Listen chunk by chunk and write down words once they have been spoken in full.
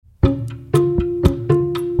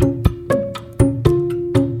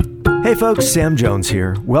Hey folks, Sam Jones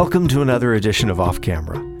here. Welcome to another edition of Off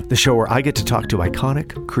Camera, the show where I get to talk to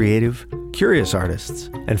iconic, creative, curious artists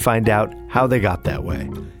and find out how they got that way.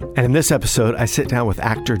 And in this episode, I sit down with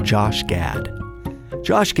actor Josh Gad.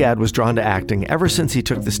 Josh Gad was drawn to acting ever since he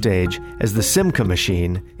took the stage as the Simcha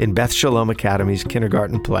Machine in Beth Shalom Academy's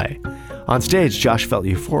kindergarten play. On stage, Josh felt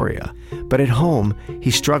euphoria, but at home,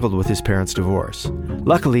 he struggled with his parents' divorce.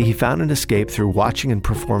 Luckily, he found an escape through watching and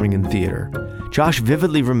performing in theater. Josh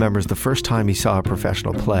vividly remembers the first time he saw a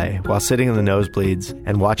professional play while sitting in the nosebleeds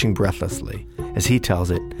and watching breathlessly. As he tells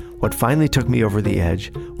it, what finally took me over the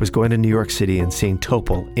edge was going to New York City and seeing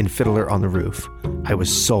Topol in Fiddler on the Roof. I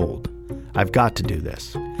was sold. I've got to do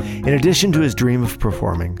this. In addition to his dream of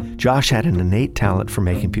performing, Josh had an innate talent for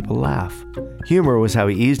making people laugh. Humor was how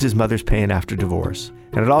he eased his mother's pain after divorce,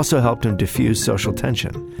 and it also helped him diffuse social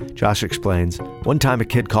tension. Josh explains, one time a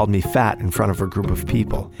kid called me fat in front of a group of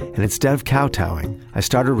people, and instead of kowtowing, I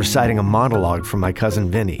started reciting a monologue from My Cousin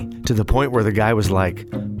Vinny, to the point where the guy was like,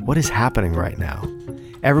 "What is happening right now?"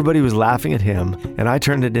 Everybody was laughing at him, and I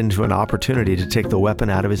turned it into an opportunity to take the weapon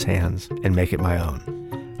out of his hands and make it my own.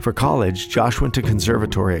 For college, Josh went to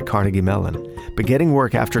conservatory at Carnegie Mellon, but getting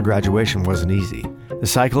work after graduation wasn't easy. The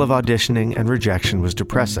cycle of auditioning and rejection was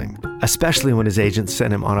depressing, especially when his agents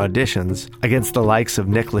sent him on auditions against the likes of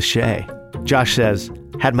Nick Lachey. Josh says,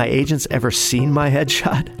 "Had my agents ever seen my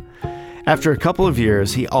headshot?" After a couple of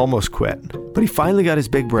years, he almost quit, but he finally got his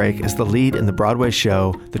big break as the lead in the Broadway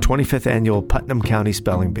show, the 25th annual Putnam County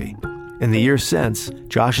Spelling Bee. In the years since,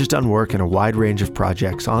 Josh has done work in a wide range of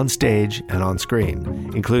projects on stage and on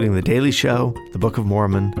screen, including The Daily Show, The Book of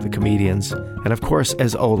Mormon, The Comedians, and of course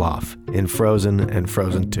as Olaf in Frozen and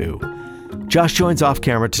Frozen 2. Josh joins off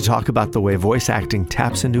camera to talk about the way voice acting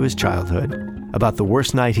taps into his childhood, about the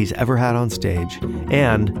worst night he's ever had on stage,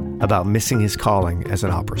 and about missing his calling as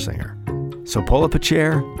an opera singer. So pull up a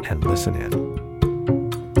chair and listen in.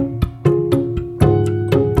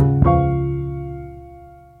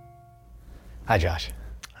 Hi, Josh.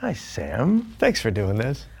 Hi, Sam. Thanks for doing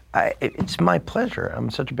this. It's my pleasure. I'm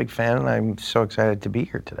such a big fan, and I'm so excited to be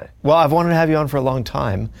here today. Well, I've wanted to have you on for a long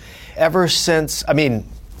time. Ever since,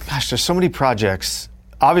 there's so many projects.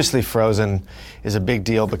 Obviously, Frozen is a big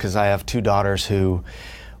deal because I have two daughters who,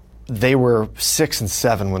 they were 6 and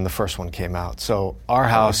 7 when the first one came out. So our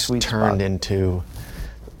house turned into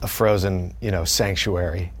a Frozen,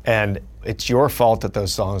 sanctuary. And it's your fault that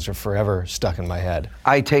those songs are forever stuck in my head.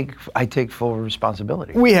 I take full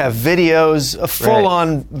responsibility. We have videos,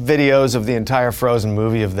 full-on videos of the entire Frozen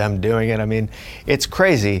movie of them doing it. It's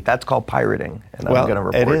crazy. That's called pirating, and I'm going to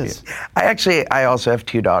report it is. You. I also have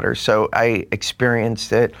two daughters, so I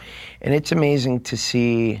experienced it, and it's amazing to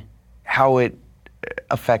see how it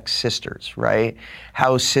affects sisters, right?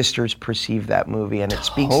 How sisters perceive that movie, and it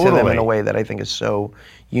speaks to them in a way that I think is so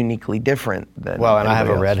uniquely different than Well, and I have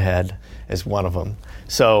a else. redhead as one of them.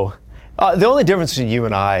 So the only difference between you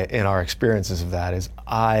and I in our experiences of that is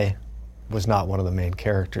I was not one of the main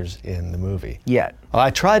characters in the movie. Yet. Well,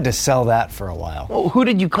 I tried to sell that for a while. Well, who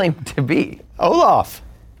did you claim to be? Olaf.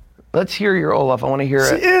 Let's hear your Olaf. I want to hear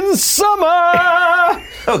it. In summer!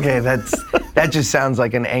 Okay, that just sounds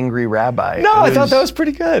like an angry rabbi. No, I thought that was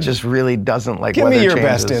pretty good. Just really doesn't like Give weather me your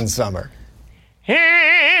changes. best in summer.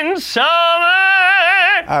 In summer!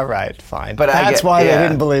 All right, fine. But that's why they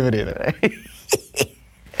didn't believe it either.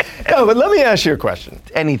 No, but let me ask you a question.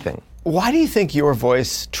 Anything. Why do you think your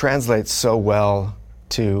voice translates so well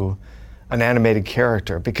to an animated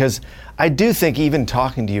character? Because I do think, even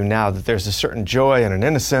talking to you now, that there's a certain joy and an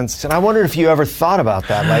innocence. And I wondered if you ever thought about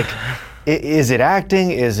that. Like, is it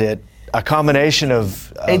acting? Is it a combination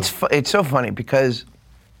of... It's so funny because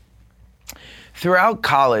throughout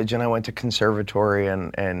college, and I went to conservatory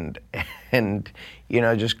and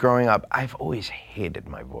just growing up, I've always hated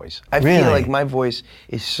my voice. I feel like my voice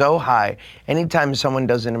is so high. Anytime someone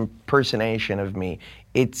does an impersonation of me,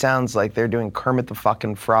 it sounds like they're doing Kermit the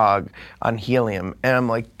fucking Frog on helium. And I'm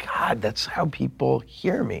like, God, that's how people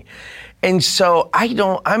hear me. And so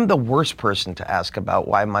I'm the worst person to ask about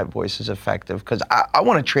why my voice is effective, because I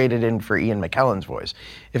want to trade it in for Ian McKellen's voice.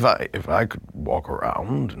 If I could walk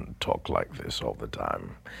around and talk like this all the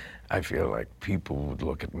time, I feel like people would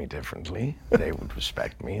look at me differently. They would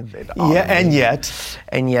respect me. They'd honor me. And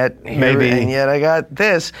yet I got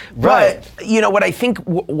this. Right. But what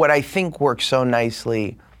I think works so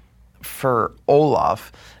nicely for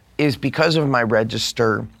Olaf is because of my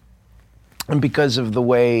register and because of the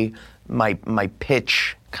way my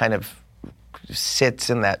pitch kind of sits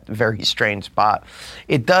in that very strange spot.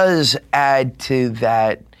 It does add to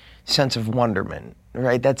that sense of wonderment.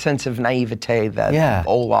 Right, that sense of naivete that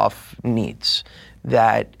Olaf needs,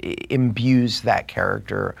 that imbues that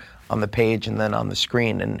character the page and then on the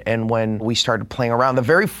screen. And when we started playing around, the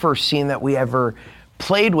very first scene that we ever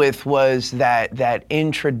played with was that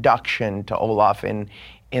introduction to Olaf in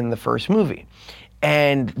the first movie.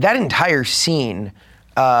 And that entire scene,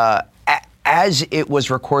 as it was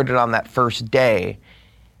recorded on that first day,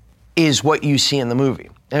 is what you see in the movie.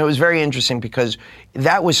 And it was very interesting because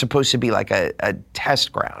that was supposed to be like a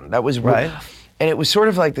test ground. That was right. And it was sort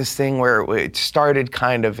of like this thing where it started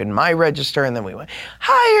kind of in my register, and then we went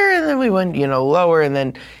higher, and then we went, lower, and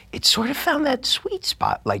then it sort of found that sweet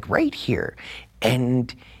spot, like right here.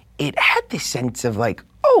 And it had this sense of like,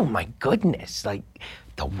 oh my goodness, like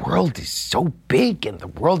the world is so big, and the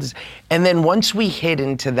world is, and then once we hit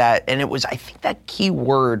into that, and it was, I think that key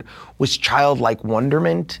word was childlike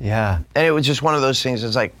wonderment. Yeah. And it was just one of those things,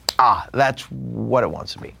 it's like, that's what it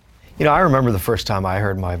wants to be. I remember the first time I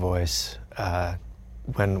heard my voice,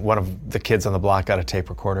 when one of the kids on the block got a tape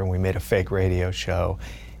recorder and we made a fake radio show,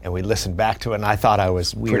 and we listened back to it, and I thought I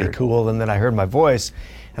was pretty cool, and then I heard my voice,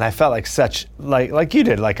 and I felt like such, like you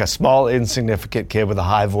did, like a small, insignificant kid with a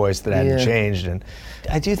high voice that hadn't changed. And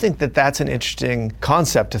I do think that that's an interesting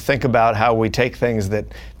concept to think about, how we take things that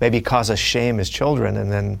maybe cause us shame as children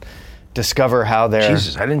and then discover how they're...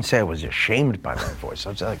 Jesus, I didn't say I was ashamed by my voice. I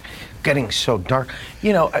was like getting so dark.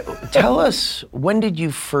 Tell us, when did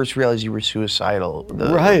you first realize you were suicidal?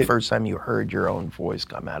 The first time you heard your own voice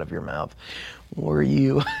come out of your mouth. Were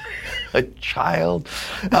you a child?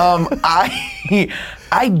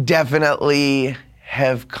 I definitely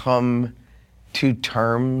have come to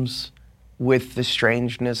terms with the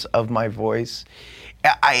strangeness of my voice.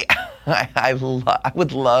 I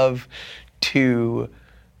would love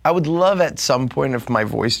at some point if my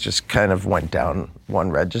voice just kind of went down one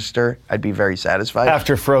register. I'd be very satisfied.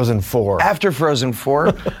 After Frozen 4.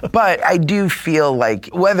 But I do feel like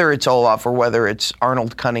whether it's Olaf or whether it's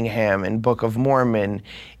Arnold Cunningham in Book of Mormon,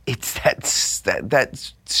 it's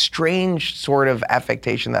that strange sort of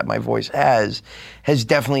affectation that my voice has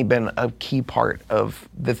definitely been a key part of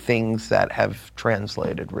the things that have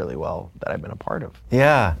translated really well that I've been a part of.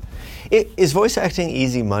 Yeah. Is voice acting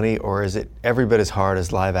easy money, or is it every bit as hard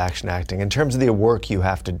as live action acting in terms of the work you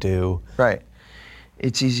have to do? Right.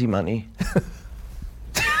 It's easy money.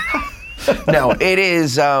 No, it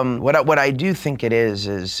is, what I do think it is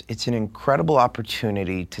it's an incredible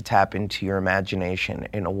opportunity to tap into your imagination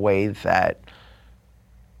in a way that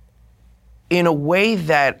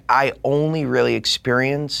I only really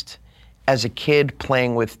experienced as a kid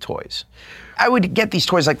playing with toys. I would get these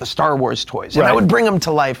toys like the Star Wars toys, and I would bring them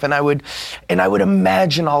to life, and I would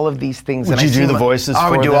imagine all of these things. Would you do the voices?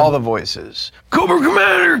 I would do all the voices. Cobra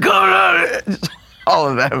Commander, coming out. All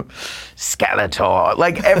of them. Skeletor.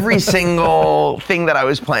 Like every single thing that I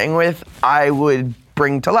was playing with, I would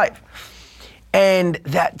bring to life. And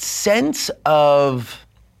that sense of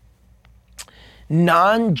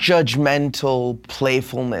non-judgmental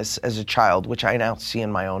playfulness as a child, which I now see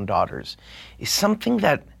in my own daughters, is something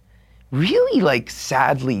that really,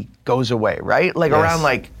 sadly goes away, right?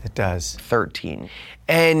 Around, it does. 13.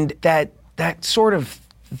 And that sort of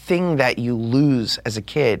thing that you lose as a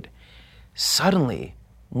kid, suddenly,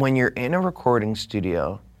 when you're in a recording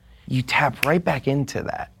studio, you tap right back into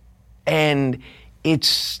that. And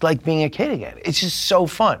it's like being a kid again. It's just so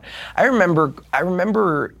fun. I remember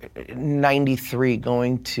 93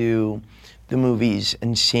 going to the movies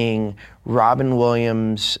and seeing Robin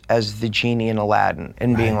Williams as the genie in Aladdin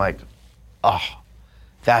and being like, I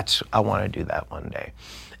want to do that one day.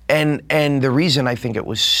 And the reason I think it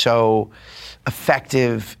was so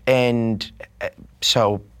effective and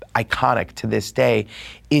so iconic to this day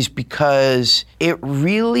is because it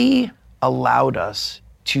really allowed us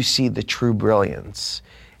to see the true brilliance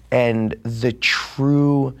and the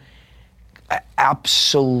true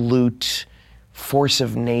absolute force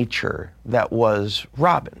of nature that was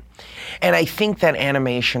Robin. And I think that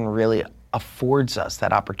animation really affords us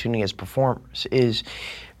that opportunity as performers. Is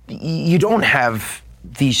you don't have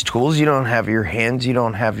these tools, you don't have your hands, you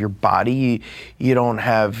don't have your body, you don't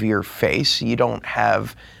have your face, you don't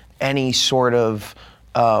have any sort of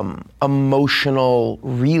emotional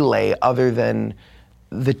relay other than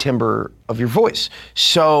the timbre of your voice.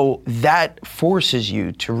 So that forces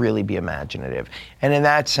you to really be imaginative. And in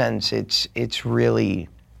that sense, it's really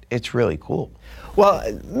cool. Well,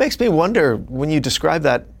 it makes me wonder, when you describe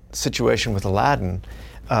that situation with Aladdin,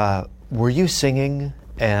 were you singing,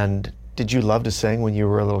 and did you love to sing when you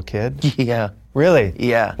were a little kid? Yeah. Really?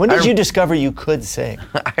 Yeah. When did you discover you could sing?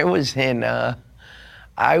 I was in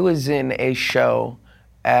a show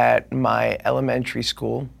at my elementary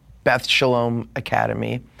school, Beth Shalom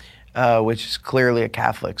Academy, which is clearly a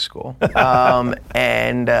Catholic school.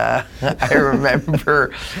 And I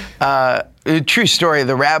remember, a true story,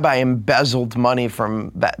 the rabbi embezzled money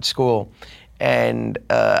from that school. And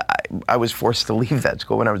I was forced to leave that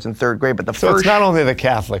school when I was in third grade. But so it's not only the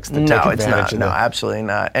Catholics that take advantage of it. No, it's not. No, absolutely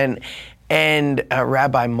not. And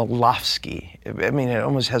Rabbi Malofsky. I mean, it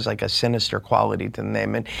almost has like a sinister quality to the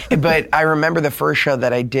name. But I remember the first show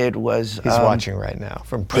that I did was... He's watching right now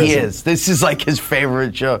from prison. He is. This is like his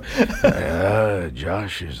favorite show.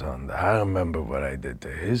 Josh is on the... I remember what I did to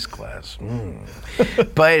his class.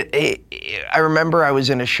 But I remember I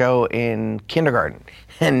was in a show in kindergarten.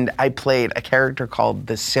 And I played a character called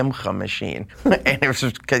the Simcha Machine, and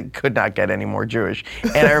it could not get any more Jewish.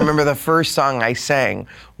 And I remember the first song I sang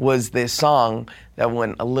was this song that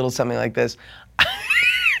went a little something like this.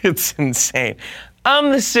 It's insane.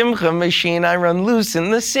 I'm the Simcha Machine, I run loose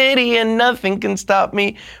in the city, and nothing can stop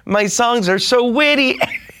me. My songs are so witty.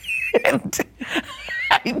 And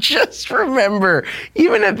I just remember,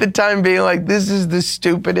 even at the time, being like, this is the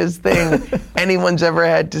stupidest thing anyone's ever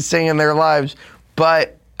had to sing in their lives.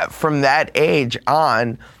 But from that age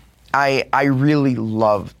on, I really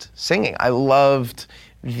loved singing. I loved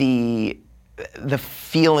the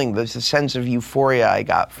feeling, the sense of euphoria I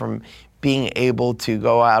got from being able to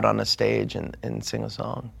go out on a stage and sing a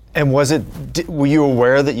song. And were you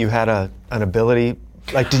aware that you had an ability?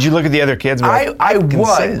 Like, did you look at the other kids? And like, I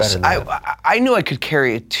was. I knew I could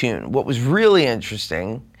carry a tune. What was really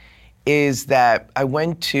interesting is that I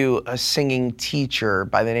went to a singing teacher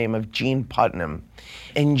by the name of Jean Putnam.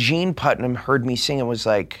 And Jean Putnam heard me sing and was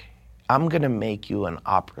like, I'm gonna make you an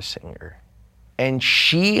opera singer. And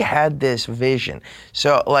she had this vision.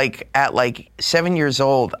 So at 7 years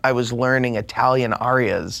old, I was learning Italian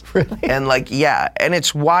arias. Really? And and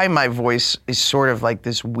it's why my voice is sort of like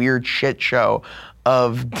this weird shit show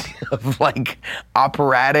of like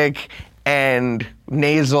operatic and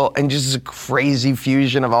nasal and just a crazy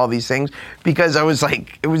fusion of all these things, because I was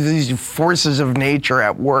like, it was these forces of nature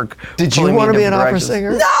at work. Did you want to be an opera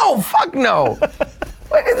singer? No, fuck no.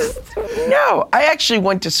 No, I actually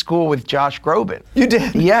went to school with Josh Groban. You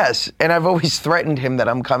did? Yes, and I've always threatened him that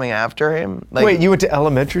I'm coming after him. Wait, you went to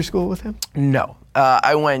elementary school with him? No,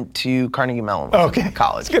 I went to Carnegie Mellon with him,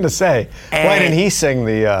 college. I was going to say, why didn't he sing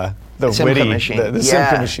the Simcha witty, Machine. the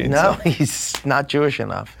Simcha Machine? No, he's not Jewish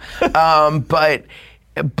enough. But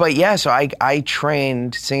yeah, so I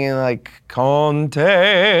trained singing like Con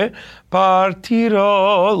te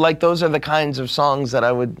partirò. Like those are the kinds of songs that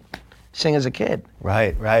I would sing as a kid.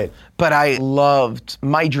 Right. But I loved,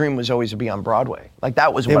 my dream was always to be on Broadway. Like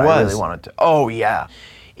that was what I really wanted to. Oh yeah.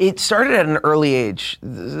 It started at an early age.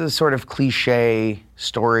 The sort of cliche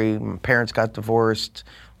story. My parents got divorced.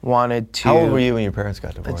 Wanted to. How old were you when your parents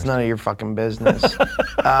got divorced? It's none of your fucking business.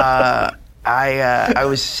 I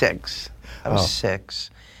was 6. I was 6,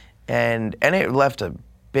 and it left a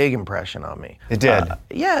big impression on me. It did.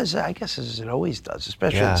 Yes, I guess as it always does,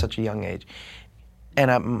 especially at such a young age.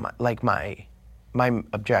 And my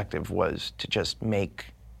objective was to just make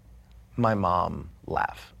my mom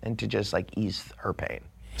laugh and to just like ease her pain.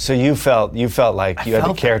 So you felt like you had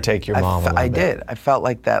to caretake your mom a little bit. I did. I felt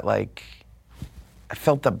like that. I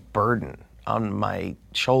felt the burden on my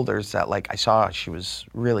shoulders that I saw she was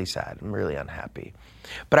really sad and really unhappy.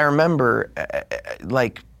 But I remember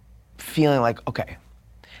feeling like, okay,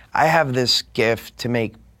 I have this gift to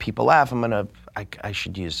make people laugh. I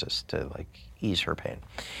should use this to ease her pain.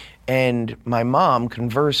 And my mom,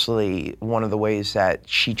 conversely, one of the ways that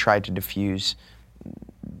she tried to diffuse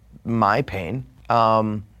my pain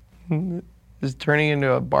is turning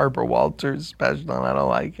into a Barbara Walters special, and I don't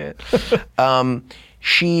like it.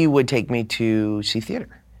 She would take me to see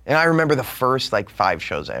theater. And I remember the first 5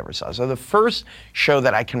 shows I ever saw. So the first show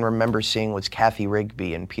that I can remember seeing was Kathy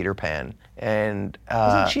Rigby in Peter Pan. And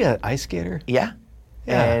wasn't she an ice skater? Yeah.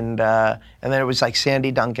 And then it was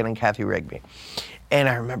Sandy Duncan and Kathy Rigby. And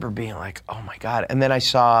I remember being like, oh my God. And then I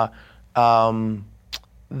saw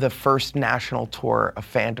the first national tour of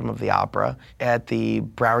Phantom of the Opera at the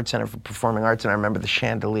Broward Center for Performing Arts. And I remember the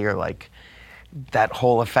chandelier, that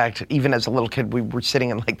whole effect. Even as a little kid, we were sitting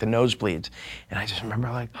in the nosebleeds. And I just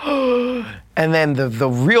remember and then the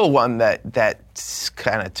real one that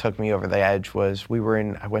kind of took me over the edge was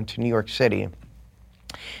I went to New York City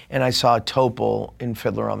and I saw Topol in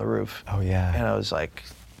Fiddler on the Roof. Oh yeah. And I was like,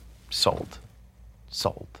 sold.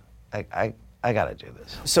 I I gotta do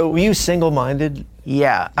this. So were you single-minded?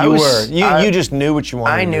 Yeah. You just knew what you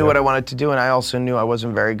wanted to do. I knew what I wanted to do, and I also knew I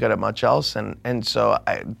wasn't very good at much else, and so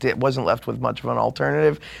I wasn't left with much of an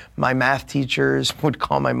alternative. My math teachers would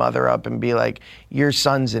call my mother up and be like, your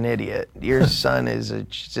son's an idiot. Your son is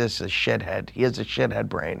just a shithead. He has a shithead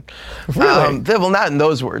brain. Really? Well, not in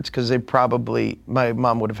those words, because my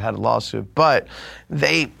mom would have had a lawsuit, but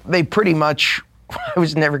they pretty much, I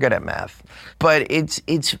was never good at math. But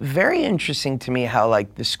it's very interesting to me how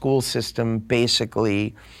like the school system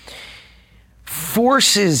basically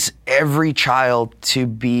forces every child to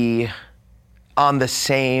be on the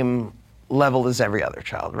same level as every other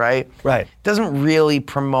child, right? Right. Doesn't really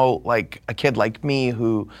promote like a kid like me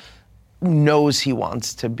who knows he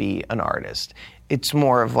wants to be an artist. It's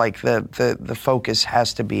more of like the focus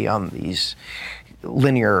has to be on these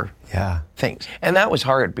linear things. And that was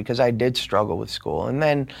hard because I did struggle with school. And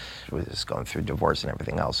then I was just going through divorce and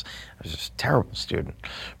everything else. I was just a terrible student.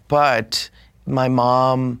 But my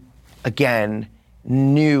mom, again,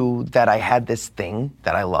 knew that I had this thing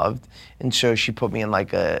that I loved. And so she put me in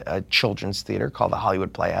like a children's theater called the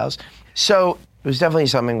Hollywood Playhouse. So it was definitely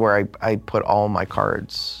something where I put all my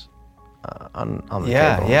cards on the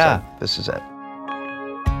table. Yeah. So this is it.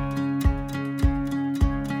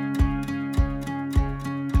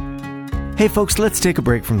 Hey folks, let's take a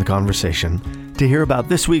break from the conversation to hear about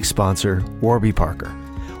this week's sponsor, Warby Parker.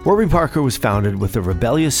 Warby Parker was founded with a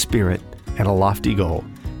rebellious spirit and a lofty goal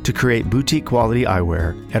to create boutique quality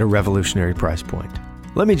eyewear at a revolutionary price point.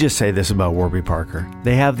 Let me just say this about Warby Parker.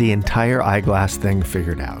 They have the entire eyeglass thing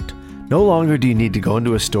figured out. No longer do you need to go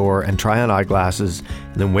into a store and try on eyeglasses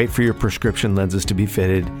and then wait for your prescription lenses to be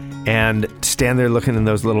fitted and stand there looking in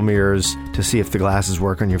those little mirrors to see if the glasses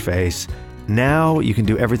work on your face. Now you can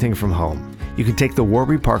do everything from home. You can take the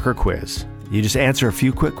Warby Parker quiz. You just answer a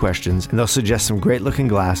few quick questions and they'll suggest some great looking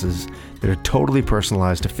glasses that are totally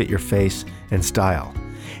personalized to fit your face and style.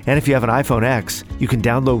 And if you have an iPhone X, you can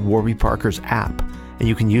download Warby Parker's app and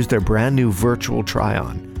you can use their brand new virtual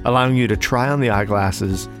try-on, allowing you to try on the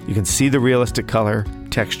eyeglasses. You can see the realistic color,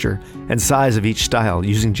 texture, and size of each style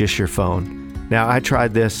using just your phone. Now, I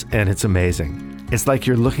tried this and it's amazing. It's like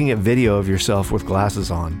you're looking at video of yourself with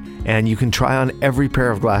glasses on, and you can try on every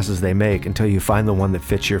pair of glasses they make until you find the one that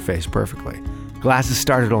fits your face perfectly. Glasses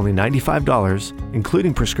start at only $95,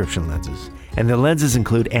 including prescription lenses, and the lenses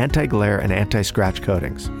include anti-glare and anti-scratch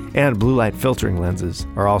coatings, and blue light filtering lenses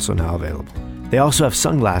are also now available. They also have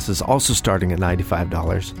sunglasses also starting at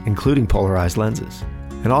 $95, including polarized lenses.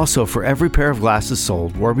 And also, for every pair of glasses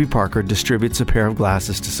sold, Warby Parker distributes a pair of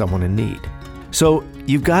glasses to someone in need. So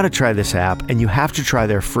you've got to try this app, and you have to try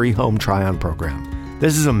their free home try-on program.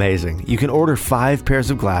 This is amazing. You can order 5 pairs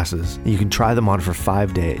of glasses, and you can try them on for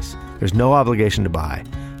 5 days. There's no obligation to buy.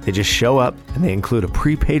 They just show up, and they include a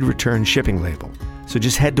prepaid return shipping label. So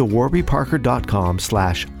just head to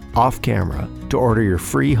warbyparker.com/offcamera to order your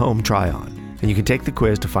free home try-on, and you can take the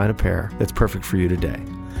quiz to find a pair that's perfect for you today.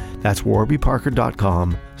 That's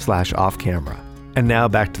warbyparker.com/offcamera. And now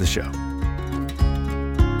back to the show.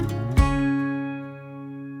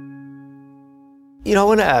 You know, I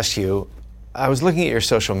want to ask you, I was looking at your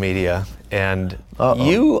social media, and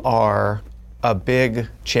you are a big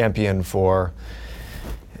champion for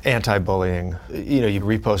anti-bullying. You know, you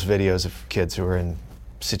repost videos of kids who are in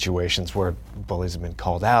situations where bullies have been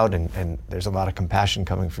called out, and there's a lot of compassion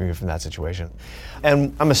coming from you from that situation.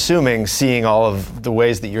 And I'm assuming, seeing all of the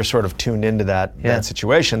ways that you're sort of tuned into that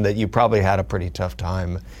situation, that you probably had a pretty tough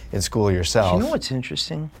time in school yourself. You know what's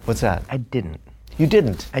interesting? What's that? I didn't. You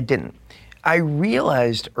didn't? I didn't. I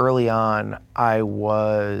realized early on I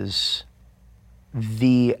was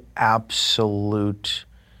the absolute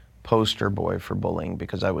poster boy for bullying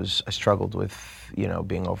because I struggled with,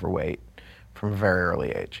 being overweight from a very early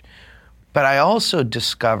age. But I also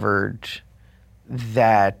discovered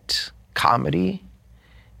that comedy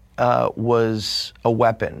was a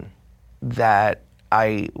weapon that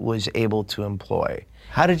I was able to employ.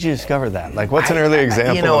 How did you discover that? Like, what's an early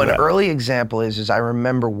example of that? An early example is I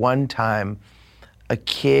remember one time a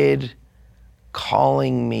kid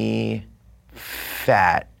calling me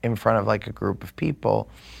fat in front of like a group of people,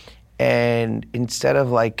 and instead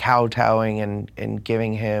of like kowtowing and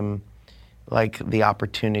giving him like the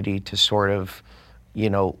opportunity to sort of,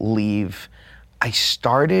 leave, I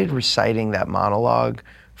started reciting that monologue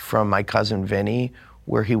from My Cousin Vinny,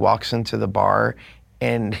 where he walks into the bar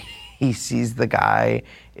and he sees the guy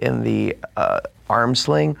in the arm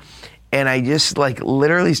sling, and I just like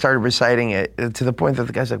literally started reciting it to the point that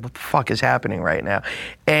the guy's like, what the fuck is happening right now?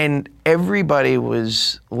 And everybody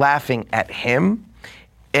was laughing at him,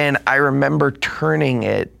 and I remember turning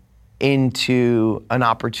it into an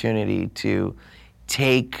opportunity to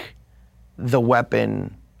take the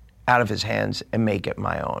weapon out of his hands and make it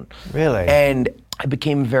my own. Really? And I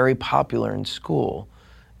became very popular in school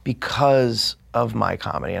because of my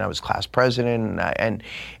comedy, and I was class president,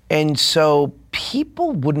 and so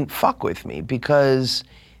people wouldn't fuck with me because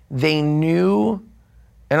they knew,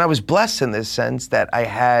 and I was blessed in this sense that I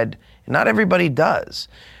had, not everybody does,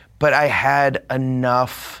 but I had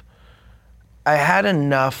enough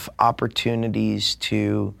opportunities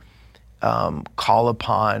to call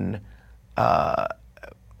upon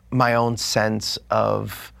my own sense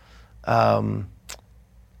of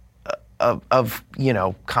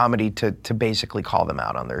comedy to basically call them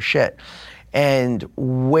out on their shit. And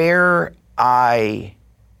where I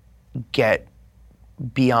get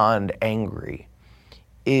beyond angry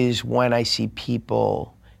is when I see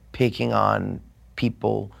people picking on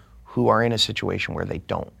people who are in a situation where they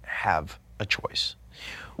don't have a choice.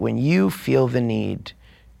 When you feel the need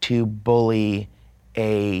to bully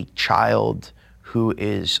a child who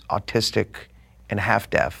is autistic and half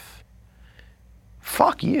deaf,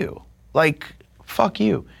 fuck you. Like, fuck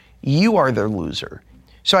you. You are the loser.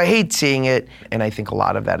 So I hate seeing it, and I think a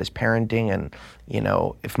lot of that is parenting, and,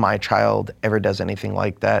 if my child ever does anything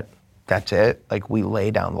like that, that's it. Like, we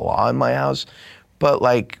lay down the law in my house. But,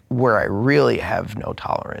 like, where I really have no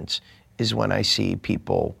tolerance is when I see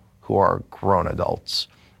people who are grown adults,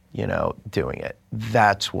 doing it.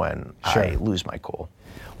 That's when I lose my cool.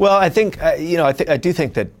 Well, I think, I do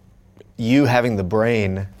think that you having the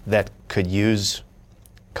brain that could use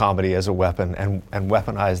comedy as a weapon and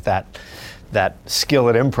weaponize that skill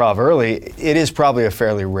at improv early, it is probably a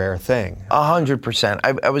fairly rare thing. 100%.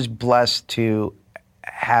 I was blessed to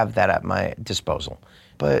have that at my disposal.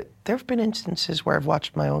 But there have been instances where I've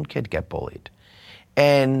watched my own kid get bullied.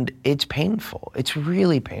 And it's painful. It's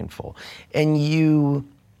really painful. And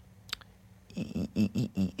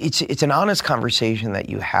it's an honest conversation that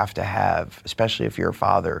you have to have, especially if you're a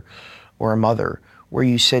father or a mother, where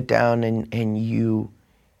you sit down and you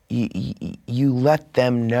let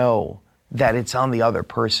them know that it's on the other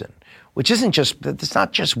person, which it's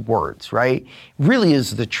not just words, right? It really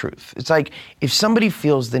is the truth. It's like if somebody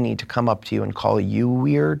feels the need to come up to you and call you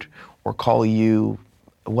weird or call you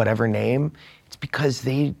whatever name, it's because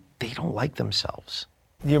they don't like themselves.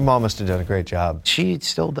 Your mom must have done a great job. She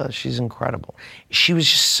still does. She's incredible. She was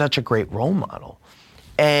just such a great role model.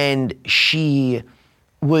 And she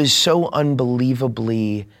was so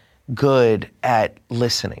unbelievably good at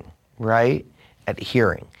listening, right? At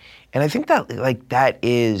hearing. And I think that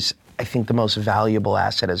is the most valuable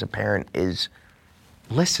asset as a parent is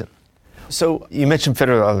listen. So you mentioned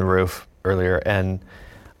Fiddler on the Roof earlier, and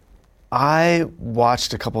I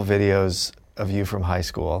watched a couple videos of you from high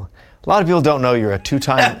school. A lot of people don't know you're a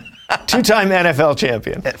two-time NFL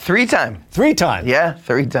champion. Three-time. Three-time? Yeah,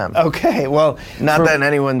 three-time. Okay, well... Not that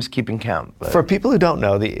anyone's keeping count. But for people who don't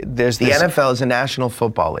know, the NFL is a National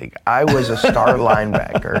Football League. I was a star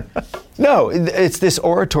linebacker. No, it's this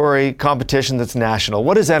oratory competition that's national.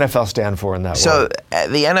 What does NFL stand for in that world? So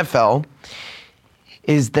the NFL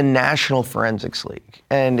is the National Forensics League,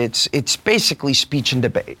 and it's basically speech and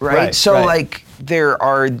debate, right? Like there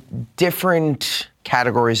are different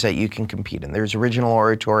categories that you can compete in. There's original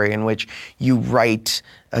oratory, in which you write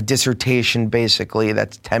a dissertation basically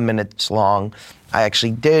that's 10 minutes long. I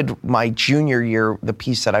actually did my junior year, the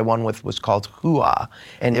piece that I won with was called Hua,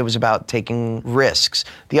 and it was about taking risks.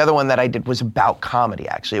 The other one that I did was about comedy,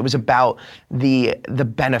 actually. It was about the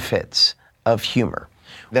benefits of humor.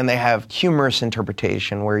 Then they have humorous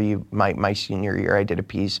interpretation, where my senior year, I did a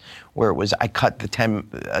piece where it was, I cut a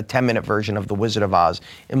 10-minute version of The Wizard of Oz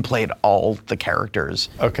and played all the characters.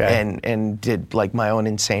 Okay. And did like my own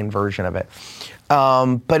insane version of it.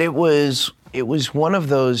 But it was one of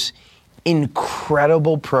those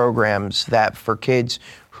incredible programs that for kids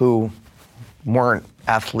who weren't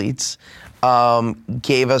athletes,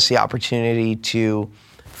 gave us the opportunity to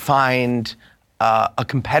find a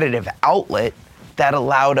competitive outlet that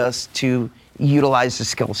allowed us to utilize the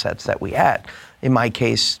skill sets that we had. In my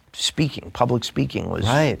case, public speaking was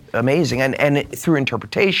amazing. And through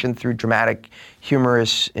interpretation, through dramatic,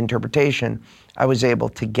 humorous interpretation, I was able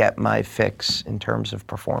to get my fix in terms of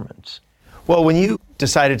performance. Well, when you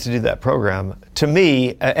decided to do that program, to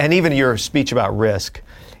me, and even your speech about risk,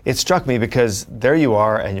 it struck me because there you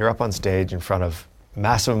are and you're up on stage in front of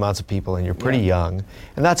massive amounts of people and you're pretty young,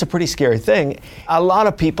 and that's a pretty scary thing. A lot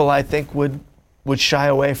of people, I think, would shy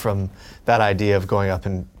away from that idea of going up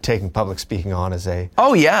and taking public speaking on as a...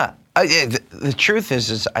 Oh, yeah. The truth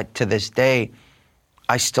is to this day,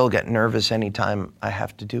 I still get nervous anytime I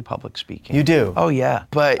have to do public speaking. You do? Oh, yeah.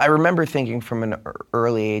 But I remember thinking from an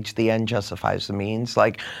early age, the end justifies the means.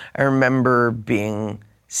 Like, I remember being,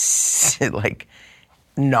 like,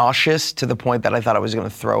 nauseous to the point that I thought I was going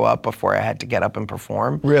to throw up before I had to get up and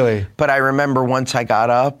perform. Really? But I remember once I got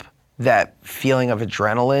up, that feeling of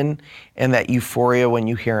adrenaline and that euphoria when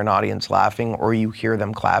you hear an audience laughing or you hear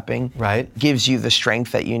them clapping, right, gives you the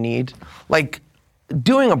strength that you need. Like,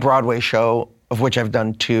 doing a Broadway show, of which I've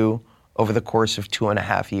done 2 over the course of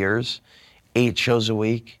 2.5 years, 8 shows a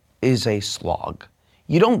week, is a slog.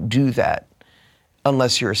 You don't do that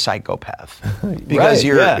unless you're a psychopath, because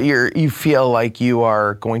you feel like you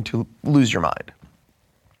are going to lose your mind.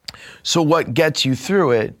 So what gets you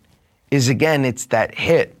through it is, again, it's that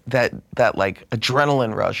hit, that like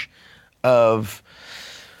adrenaline rush of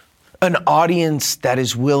an audience that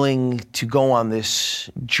is willing to go on this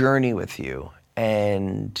journey with you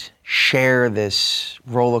and share this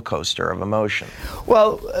roller coaster of emotion.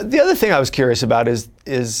 Well, the other thing I was curious about is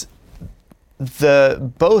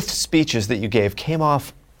both speeches that you gave came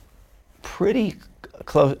off a pretty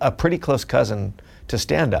close cousin to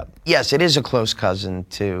stand-up. Yes, it is a close cousin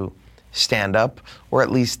to stand-up, or at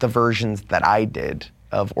least the versions that I did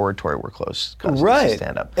of oratory were close cousins to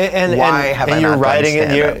stand-up. And why have I you're not writing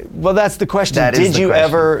done stand-up? it? Well, that's the question. Did you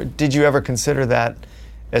ever consider that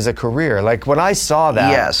as a career? Like, when I saw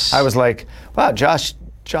that, yes, I was like, wow, Josh,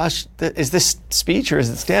 is this speech or is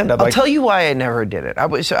it stand-up? I'll tell you why I never did it. I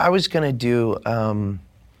was going to do a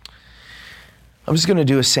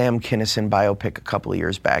Sam Kinison biopic a couple of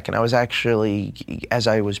years back, and I was actually, as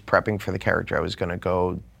I was prepping for the character, I was going to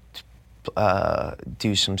go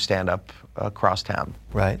do some stand-up across town.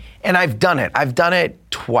 Right. And I've done it. I've done it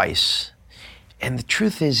twice. And the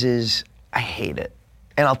truth is I hate it.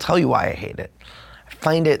 And I'll tell you why I hate it. I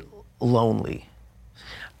find it lonely.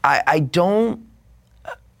 I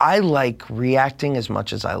like reacting as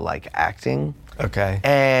much as I like acting. Okay.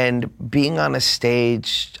 And being on a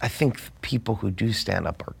stage, I think people who do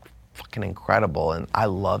stand-up are fucking incredible, and I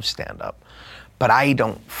love stand-up. But I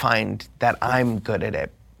don't find that I'm good at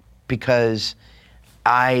it, because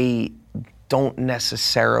I don't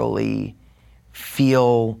necessarily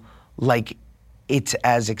feel like it's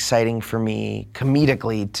as exciting for me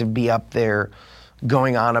comedically to be up there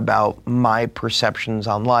going on about my perceptions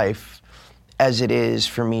on life as it is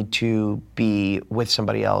for me to be with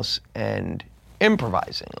somebody else and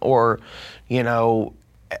improvising, or,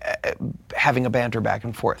 having a banter back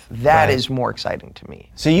and forth. That is more exciting to me.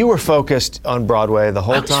 So you were focused on Broadway the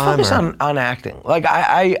whole time? I was focused on acting. Like,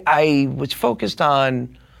 I was focused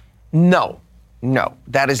on, no,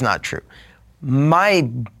 that is not true. My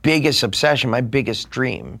biggest obsession, my biggest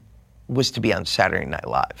dream was to be on Saturday Night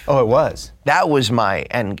Live. Oh, it was? That was my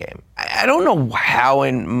end game. I don't know how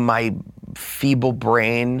in my feeble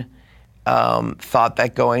brain thought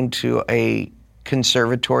that going to a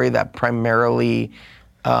conservatory that primarily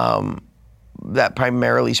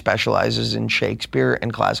specializes in Shakespeare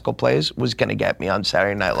and classical plays was going to get me on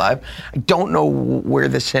Saturday Night Live. I don't know where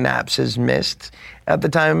the synapses missed at the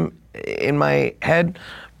time in my head,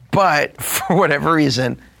 but for whatever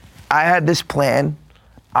reason, I had this plan.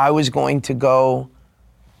 I was going to go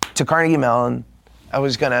to Carnegie Mellon. I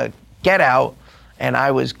was going to get out, and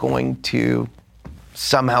I was going to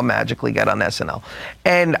somehow magically get on SNL.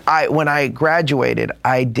 And when I graduated,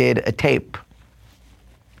 I did a tape.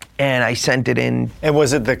 And I sent it in. And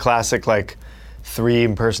was it the classic, 3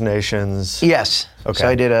 impersonations? Yes. Okay. So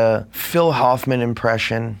I did a Phil Hoffman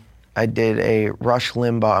impression. I did a Rush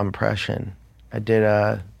Limbaugh impression. I did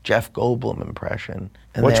a Jeff Goldblum impression.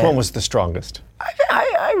 And which one was the strongest?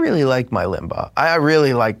 I really like my Limbaugh. I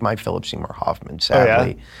really like my Philip Seymour Hoffman.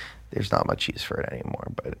 Sadly, there's not much use for it anymore,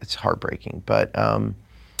 but it's heartbreaking. But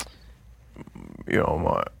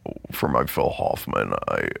for my Phil Hoffman,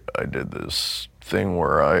 I did this thing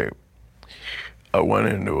where I went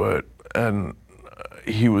into it, and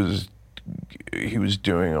he was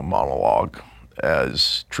doing a monologue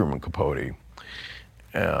as Truman Capote,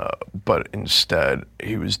 but instead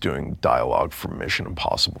he was doing dialogue from Mission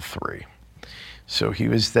Impossible 3. So he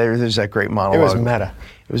was there. There's that great monologue. It was meta.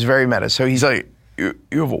 It was very meta. So he's like, "You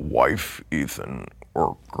have a wife, Ethan,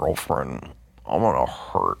 or girlfriend. I'm gonna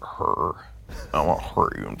hurt her. I'm gonna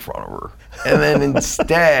hurt you in front of her." And then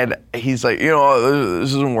instead, he's like, this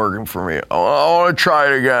isn't working for me. I want to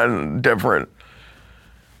try it again, different.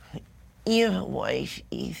 "You have a wife,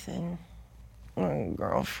 Ethan, or a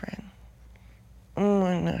girlfriend. I'm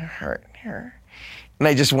gonna hurt her." And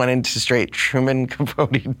I just went into straight Truman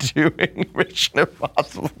Capote doing Mission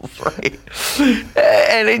Impossible 3.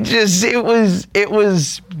 And it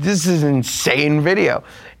was this is an insane video.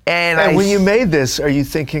 And when you made this, are you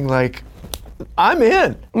thinking like, I'm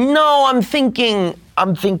in? No, I'm thinking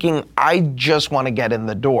I just want to get in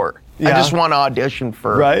the door. Yeah. I just want to audition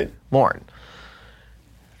for Lauren.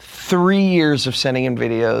 3 years of sending in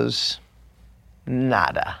videos,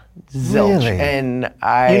 nada, zilch. Really? And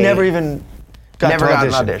You never even got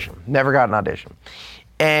an audition? Never got an audition.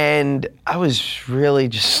 And I was really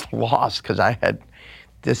just lost because I had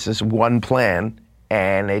this one plan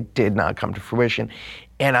and it did not come to fruition.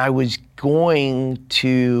 And I was going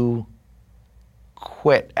to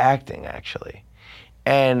quit acting, actually.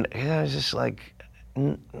 And I was just like,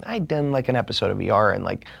 I'd done like an episode of ER and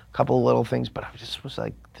like a couple of little things, but I just was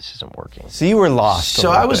like, this isn't working. So you were lost.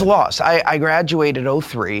 So I was lost. I graduated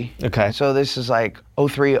 03. Okay. So this is like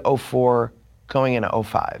 03, 04, going into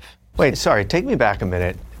 05. Wait, sorry, take me back a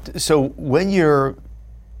minute. So when you're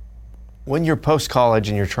post-college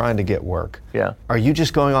and you're trying to get work, are you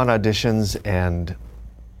just going on auditions and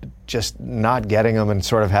just not getting them and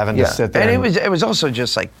sort of having to sit there? And it was also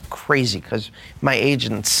just like crazy because my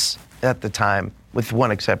agents at the time, with one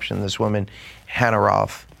exception, this woman, Hannah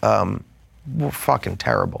Roth, were fucking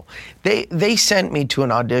terrible. They sent me to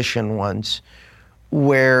an audition once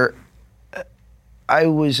where I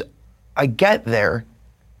get there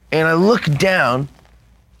and I look down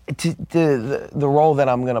to the role that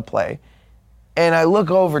I'm gonna play, and I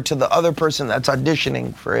look over to the other person that's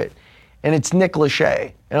auditioning for it, and it's Nick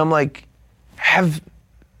Lachey, and I'm like, have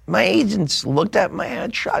my agents looked at my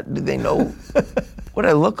headshot? Do they know what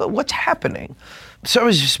I look like? What's happening? So I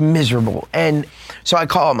was just miserable, and so I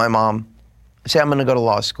call my mom, I say I'm gonna go to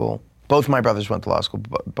law school. Both my brothers went to law school,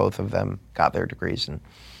 both of them got their degrees, and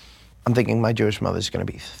I'm thinking my Jewish mother's gonna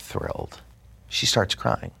be thrilled. She starts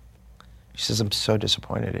crying. She says, I'm so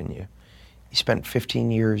disappointed in you. You spent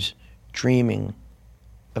 15 years dreaming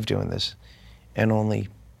of doing this and only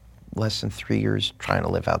less than 3 years trying to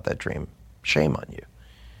live out that dream. Shame on you.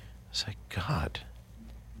 I was like, God,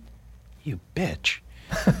 you bitch.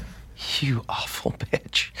 You awful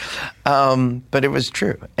bitch. But it was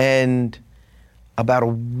true. And about a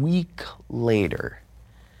week later,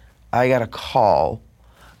 I got a call.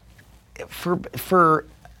 For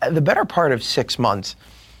the better part of 6 months,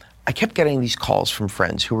 I kept getting these calls from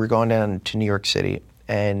friends who were going down to New York City,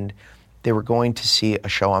 and they were going to see a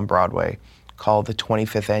show on Broadway called the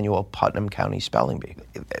 25th Annual Putnam County Spelling Bee.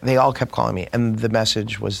 They all kept calling me, and the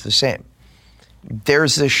message was the same.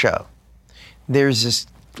 There's this show. There's this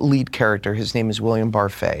lead character. His name is William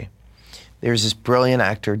Barfay. There's this brilliant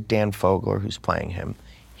actor, Dan Fogler, who's playing him.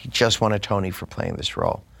 He just won a Tony for playing this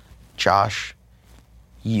role. Josh,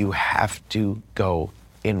 you have to go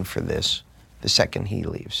in for this the second he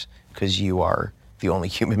leaves, because you are the only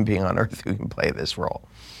human being on earth who can play this role.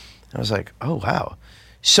 I was like, oh, wow.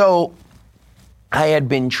 So I had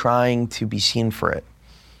been trying to be seen for it.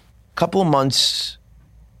 A couple of months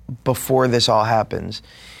before this all happens,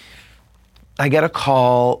 I get a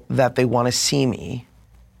call that they want to see me,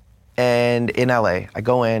 and in LA. I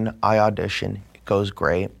go in, I audition, it goes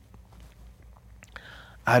great.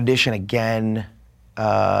 I audition again,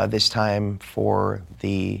 this time for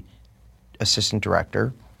the assistant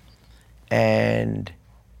director, and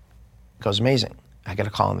it goes amazing. I get a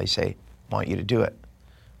call and they say, want you to do it.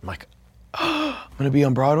 I'm like, oh, I'm gonna be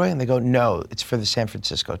on Broadway? And they go, no, it's for the San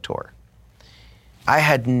Francisco tour. I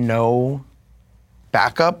had no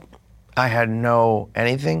backup. I had no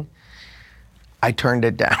anything. I turned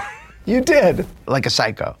it down. You did? Like a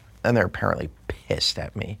psycho. And they're apparently pissed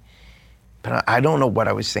at me. But I don't know what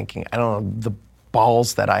I was thinking. I don't know the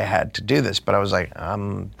balls that I had to do this, but I was like,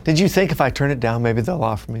 Did you think if I turn it down, maybe they'll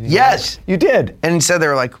offer me? Yes. You did? And instead they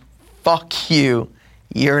were like, fuck you.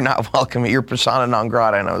 You're not welcome. You're persona non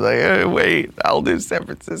grata. And I was like, hey, wait, I'll do San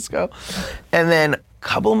Francisco. And then a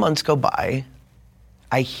couple months go by.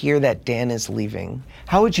 I hear that Dan is leaving.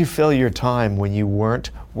 How would you fill your time when you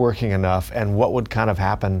weren't working enough, and what would kind of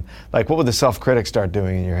happen? Like, what would the self-critic start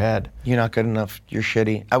doing in your head? You're not good enough. You're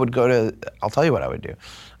shitty. I'll tell you what I would do.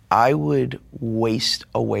 I would waste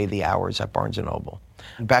away the hours at Barnes & Noble.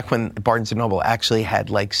 Back when Barnes & Noble actually had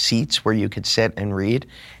like seats where you could sit and read,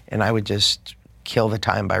 and I would just kill the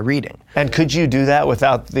time by reading. And could you do that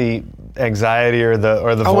without the anxiety or the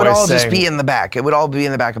voice? It would all saying, just be in the back. It would all be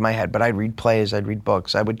in the back of my head. But I'd read plays, I'd read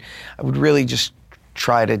books. I would really just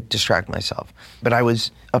try to distract myself. But I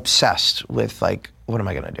was obsessed with like, what am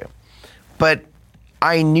I gonna do? But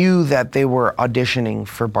I knew that they were auditioning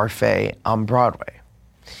for Barfay on Broadway.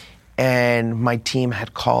 And my team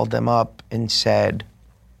had called them up and said,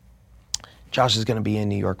 Josh is gonna be in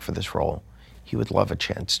New York for this role. He would love a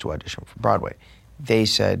chance to audition for Broadway. They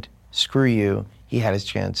said, screw you, he had his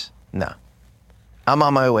chance. No. I'm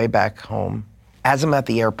on my way back home As I'm at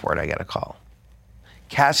the airport, I get a call.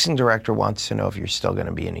 Casting director wants to know if you're still going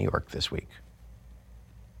to be in New York this week.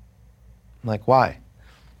 I'm like, why?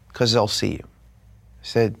 Because they'll see you. I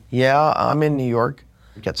said, yeah, I'm in New York.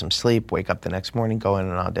 Get some sleep, wake up the next morning, go in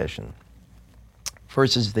and audition.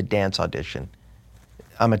 First is the dance audition.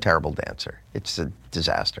 I'm a terrible dancer. It's a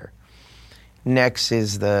disaster. Next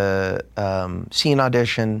is the scene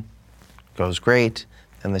audition. Goes great.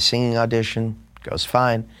 And the singing audition goes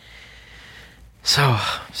fine. So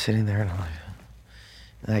I'm sitting there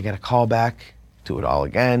and I get a call back, do it all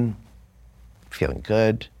again, feeling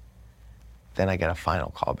good. Then I get a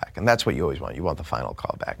final call back. And that's what you always want. You want the final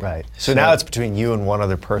call back. Right. So now it's between you and one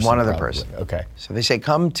other person. One other probably. person. Okay. So they say,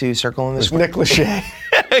 come to Circle in the Square. Nick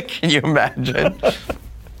Lachey. Can you imagine?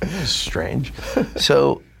 Strange.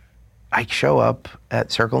 So I show up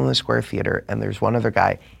at Circle in the Square Theater, and there's one other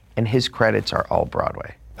guy, and his credits are all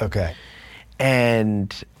Broadway. Okay.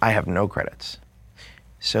 And I have no credits.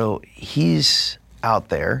 So he's out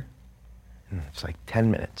there, and it's like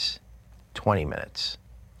 10 minutes, 20 minutes,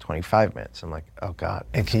 25 minutes. I'm like, oh God.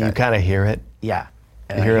 And can you kind of hear it? Yeah.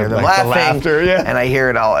 And You I hear hear it, them like the laughing, laughter, yeah. and I hear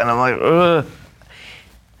it all, and I'm like, ugh.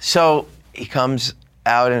 So he comes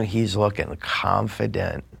out, and he's looking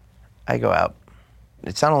confident. I go out.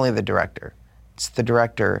 It's not only the director. It's the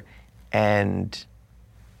director and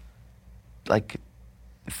like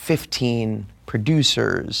 15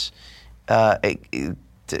 producers,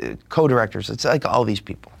 co-directors. It's like all these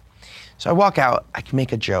people. So I walk out. I can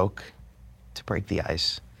make a joke to break the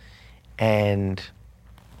ice. And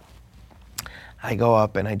I go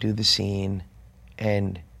up and I do the scene,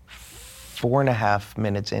 and 4.5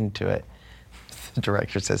 minutes into it, the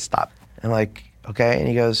director says, stop. I'm like, okay. And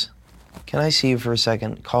he goes, can I see you for a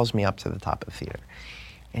second? Calls me up to the top of the theater.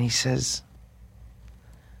 And he says,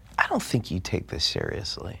 I don't think you take this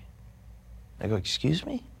seriously. I go, excuse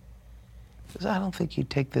me? He goes, I don't think you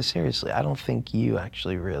take this seriously. I don't think you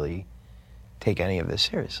actually really take any of this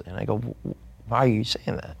seriously. And I go, why are you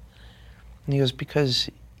saying that? And he goes, because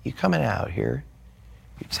you're coming out here,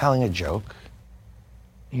 you're telling a joke,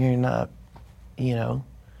 you're not, you know.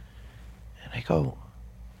 And I go,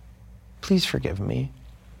 please forgive me.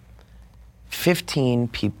 15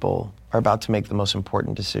 people are about to make the most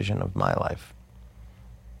important decision of my life.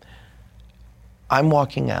 I'm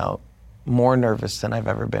walking out more nervous than I've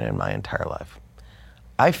ever been in my entire life.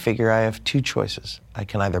 I figure I have two choices. I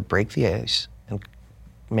can either break the ice and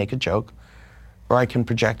make a joke, or I can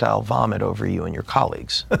projectile vomit over you and your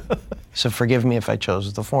colleagues. So forgive me if I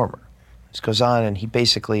chose the former. This goes on, and he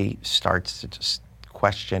basically starts to just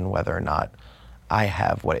question whether or not I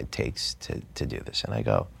have what it takes to do this. And I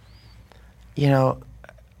go, you know,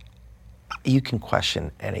 you can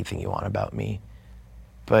question anything you want about me,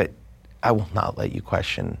 but I will not let you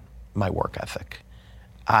question my work ethic.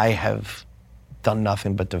 I have done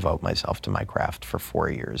nothing but devote myself to my craft for 4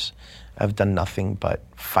 years. I've done nothing but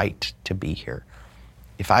fight to be here.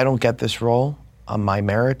 If I don't get this role on my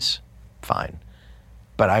merits, fine.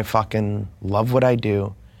 But I fucking love what I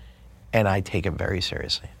do, and I take it very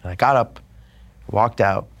seriously. And I got up, walked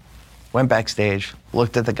out, went backstage,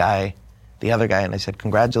 looked at the other guy, and I said,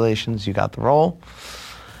 congratulations, you got the role.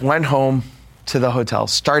 Went home to the hotel,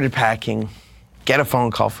 started packing, get a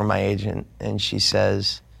phone call from my agent, and she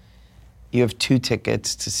says, you have 2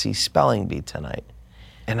 tickets to see Spelling Bee tonight.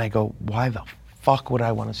 And I go, why the fuck would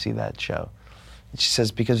I want to see that show? And she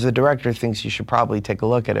says, because the director thinks you should probably take a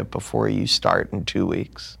look at it before you start in 2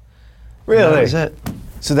 weeks. Really? And that was it.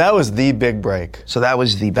 So that was the big break. So that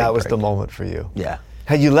was the big That was break. the moment for you. Yeah.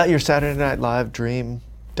 Had you let your Saturday Night Live dream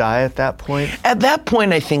die at that point? At that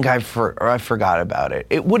point, I think I forgot about it.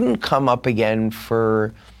 It wouldn't come up again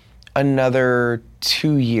for another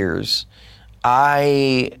 2 years.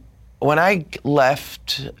 When I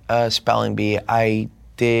left Spelling Bee, I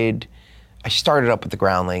started up with the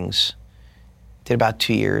Groundlings, did about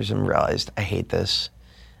 2 years and realized I hate this.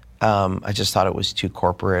 I just thought it was too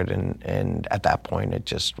corporate, and at that point it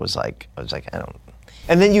just was like, I was like, I don't.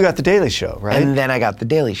 And then you got The Daily Show, right? And then I got The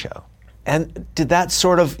Daily Show. And did that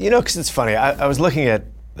sort of, you know, because it's funny, I was looking at,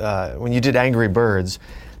 when you did Angry Birds,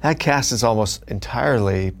 that cast is almost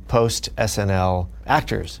entirely post-SNL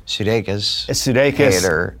actors. Sudeikis.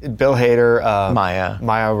 Hader. Bill Hader.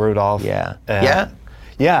 Maya Rudolph. Yeah.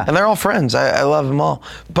 Yeah. And they're all friends. I love them all.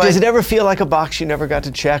 But does it ever feel like a box you never got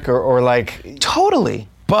to check or like? Totally.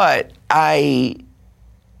 But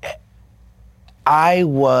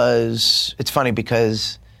it's funny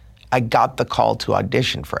because I got the call to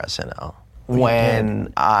audition for SNL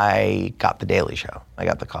when I got The Daily Show. I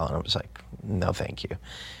got the call and I was like, no, thank you.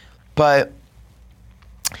 But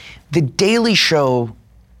The Daily Show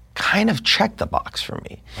kind of checked the box for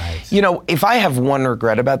me. Right. You know, if I have one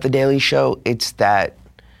regret about The Daily Show, it's that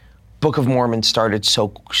Book of Mormon started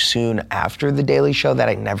so soon after The Daily Show that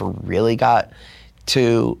I never really got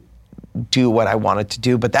to do what I wanted to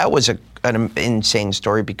do. But that was an insane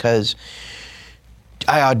story because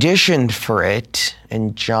I auditioned for it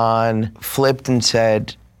and John flipped and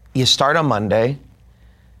said, you start on Monday,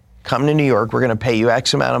 come to New York, we're gonna pay you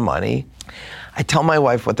X amount of money. I tell my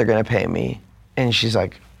wife what they're gonna pay me and she's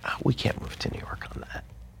like, oh, we can't move to New York on that.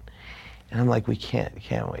 And I'm like, we can't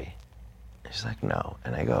we? She's like, no.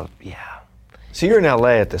 And I go, yeah. So you're in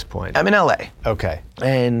LA at this point? I'm in LA. Okay.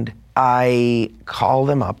 And I call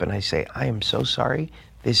them up and I say, I am so sorry.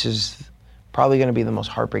 This is probably gonna be the most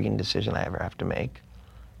heartbreaking decision I ever have to make,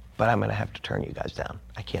 but I'm gonna have to turn you guys down.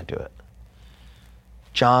 I can't do it.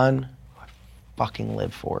 John, who I fucking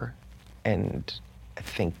live for, and I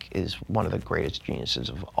think is one of the greatest geniuses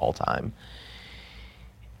of all time,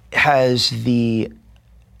 has the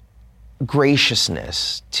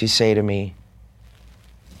graciousness to say to me,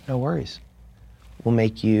 no worries. We'll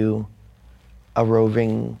make you a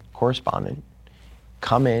roving correspondent.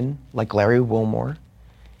 Come in like Larry Wilmore,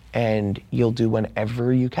 and you'll do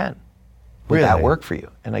whenever you can. Would that work for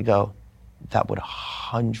you? And I go, that would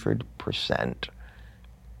 100%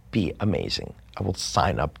 be amazing. I will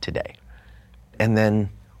sign up today. And then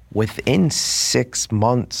within 6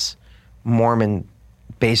 months, Mormon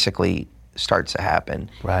basically starts to happen.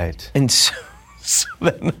 Right. And so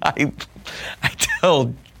then I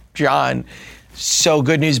tell John, so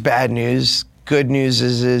good news, bad news. Good news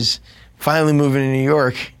is finally moving to New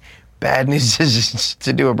York. Bad news is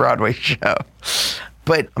to do a Broadway show.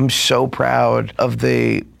 But I'm so proud of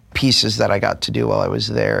the pieces that I got to do while I was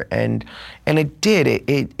there. And it did,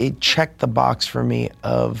 it checked the box for me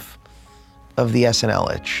of the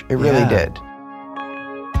SNL itch. It really did.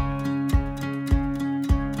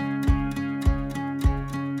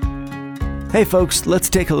 Hey folks, let's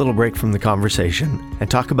take a little break from the conversation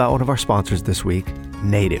and talk about one of our sponsors this week,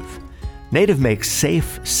 Native. Native makes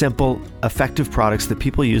safe, simple, effective products that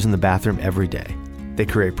people use in the bathroom every day. They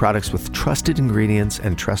create products with trusted ingredients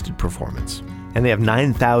and trusted performance. And they have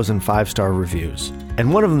 9,000 five-star reviews.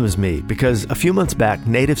 And one of them is me, because a few months back,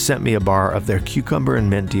 Native sent me a bar of their cucumber and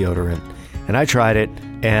mint deodorant. And I tried it,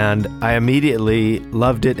 and I immediately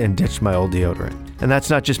loved it and ditched my old deodorant. And that's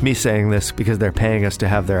not just me saying this because they're paying us to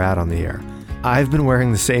have their ad on the air. I've been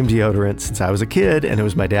wearing the same deodorant since I was a kid, and it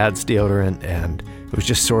was my dad's deodorant, and it was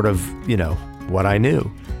just sort of, what I knew.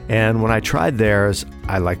 And when I tried theirs,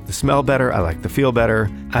 I liked the smell better, I liked the feel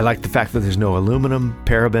better, I liked the fact that there's no aluminum,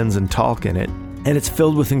 parabens, and talc in it, and it's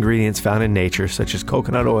filled with ingredients found in nature such as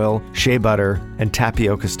coconut oil, shea butter, and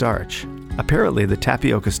tapioca starch. Apparently, the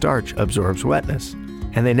tapioca starch absorbs wetness,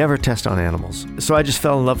 and they never test on animals. So I just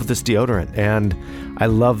fell in love with this deodorant, and I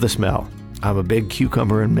love the smell. I'm a big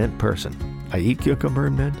cucumber and mint person. I eat cucumber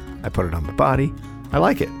and mint, I put it on my body, I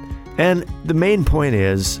like it. And the main point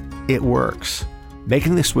is, it works.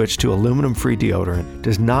 Making the switch to aluminum-free deodorant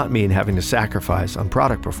does not mean having to sacrifice on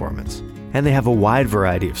product performance. And they have a wide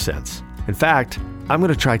variety of scents. In fact, I'm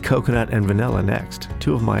going to try coconut and vanilla next,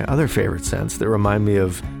 two of my other favorite scents that remind me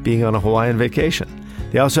of being on a Hawaiian vacation.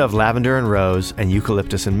 They also have lavender and rose and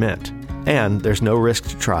eucalyptus and mint. And there's no risk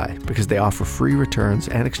to try because they offer free returns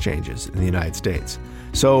and exchanges in the United States.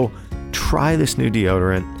 So try this new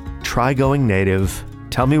deodorant, try going native,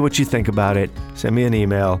 tell me what you think about it, send me an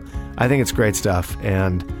email. I think it's great stuff,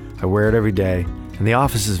 and I wear it every day, and the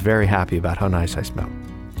office is very happy about how nice I smell.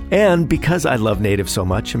 And because I love Native so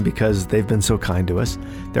much, and because they've been so kind to us,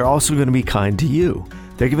 they're also going to be kind to you.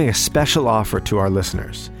 They're giving a special offer to our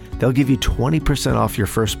listeners. They'll give you 20% off your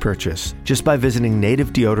first purchase just by visiting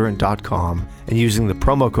nativedeodorant.com and using the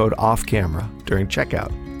promo code OFFCAMERA during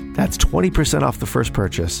checkout. That's 20% off the first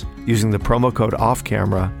purchase using the promo code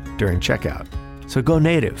OFFCAMERA during checkout. So go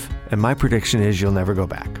native, and my prediction is you'll never go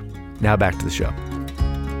back. Now back to the show.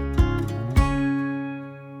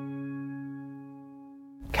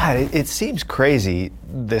 God, it seems crazy,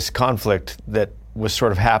 this conflict that was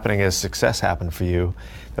sort of happening as success happened for you,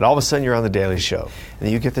 that all of a sudden you're on The Daily Show, and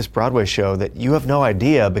you get this Broadway show that you have no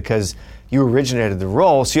idea because you originated the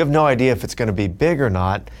role, so you have no idea if it's going to be big or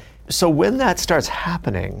not. So when that starts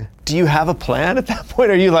happening, do you have a plan at that point?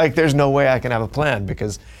 Or are you like, there's no way I can have a plan?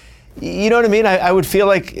 Because, you know what I mean? I would feel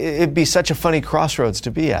like it'd be such a funny crossroads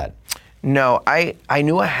to be at. No, I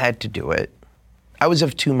knew I had to do it. I was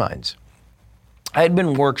of two minds. I had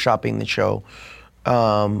been workshopping the show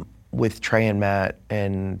with Trey and Matt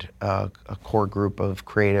and a core group of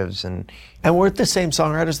creatives. And weren't the same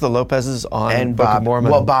songwriters, the Lopez's, on and Book of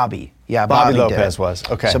Mormon? Well, Bobby. Yeah, Bobby Bobby Lopez did. was.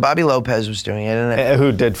 Okay. So Bobby Lopez was doing it. And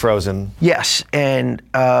who did Frozen? yes, and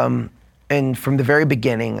from the very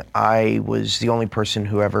beginning, I was the only person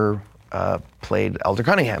who ever played Elder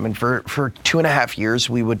Cunningham. And for 2.5 years,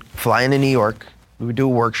 we would fly into New York, we would do a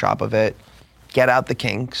workshop of it, get out the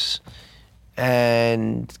kinks,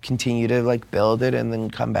 and continue to like build it and then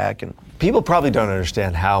come back. And people probably don't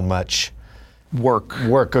understand how much work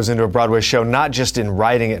goes into a Broadway show, not just in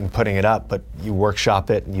writing it and putting it up, but you workshop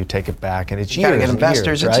it and you take it back, and it's you years. Gotta get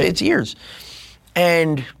investors. Years, right? It's years.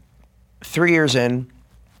 And 3 years in,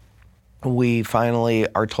 we finally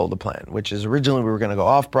are told the plan, which is originally we were going to go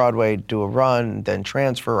off Broadway, do a run, then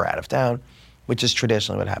transfer or out of town, which is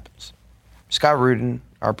traditionally what happens. Scott Rudin,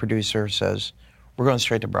 our producer, says, we're going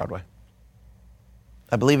straight to Broadway.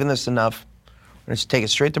 I believe in this enough. We're going to take it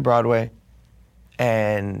straight to Broadway,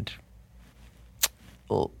 and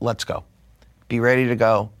let's go. Be ready to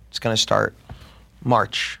go. It's going to start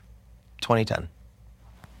March 2010.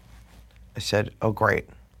 I said, oh, great.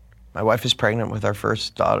 My wife is pregnant with our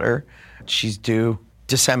first daughter. She's due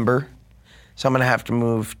December. So I'm going to have to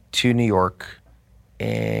move to New York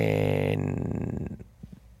in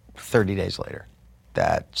 30 days later.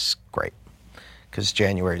 That's great, because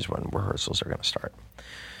January is when rehearsals are going to start.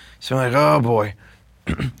 So I'm like, oh, boy.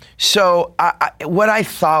 So what I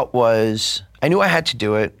thought was, I knew I had to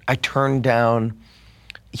do it. I turned down,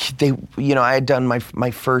 I had done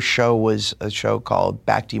my first show was a show called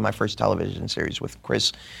Back to You, my first television series with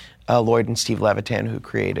Chris Lloyd and Steve Levitan, who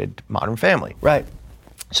created Modern Family. Right.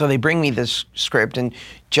 So they bring me this script, and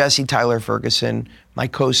Jesse Tyler Ferguson, my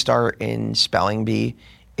co-star in Spelling Bee,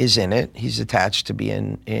 is in it. He's attached to be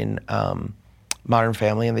in Modern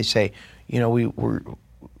Family, and they say,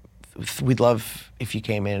 we'd love if you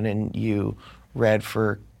came in and you read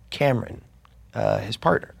for Cameron, his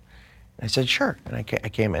partner. And I said, sure. And I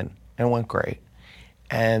came in, and it went great.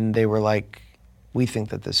 And they were like, we think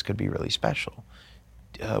that this could be really special.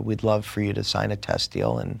 We'd love for you to sign a test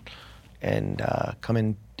deal and come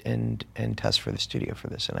in and test for the studio for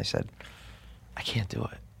this. And I said, I can't do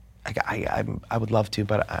it. I would love to,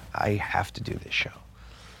 but I have to do this show.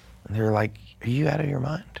 And they were like, are you out of your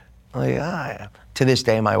mind? I'm like, to this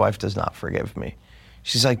day, my wife does not forgive me.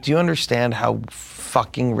 She's like, do you understand how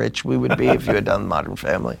fucking rich we would be if you had done Modern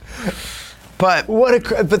Family? But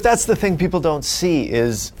but that's the thing people don't see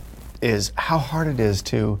is how hard it is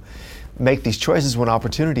to make these choices when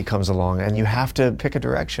opportunity comes along, and you have to pick a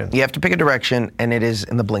direction. You have to pick a direction, and it is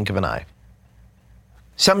in the blink of an eye.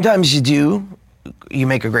 Sometimes you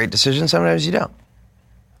make a great decision, sometimes you don't.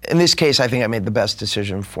 In this case, I think I made the best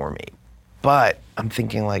decision for me. But I'm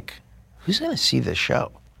thinking, like, who's going to see this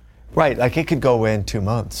show? Right, like it could go in 2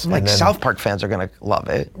 months. Like, South Park fans are going to love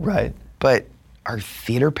it. Right. But are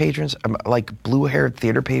theater patrons, like blue-haired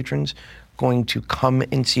theater patrons, going to come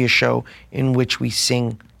and see a show in which we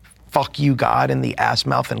sing "Fuck You, God" and the ass,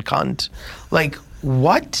 mouth, and cunt? Like,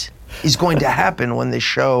 what is going to happen when this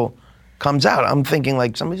show comes out? I'm thinking,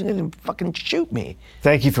 like, somebody's going to fucking shoot me.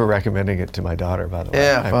 Thank you for recommending it to my daughter, by the way.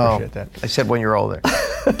 Yeah, I appreciate that. I said when you're older.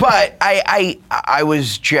 But I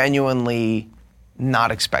was genuinely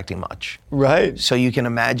not expecting much. Right. So you can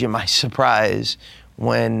imagine my surprise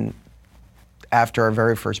when, after our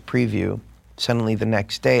very first preview, suddenly the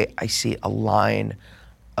next day I see a line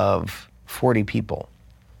of 40 people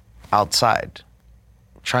outside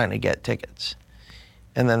trying to get tickets.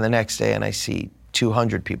 And then the next day, and I see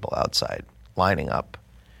 200 people outside lining up.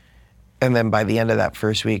 And then by the end of that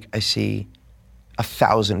first week, I see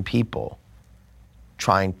 1,000 people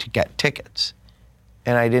trying to get tickets.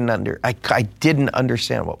 And I didn't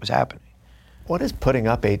understand what was happening. What is putting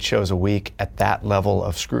up 8 shows a week at that level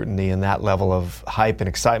of scrutiny and that level of hype and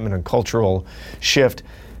excitement and cultural shift?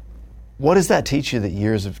 What does that teach you that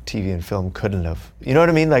years of TV and film couldn't have? You know what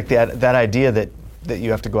I mean? Like that idea that you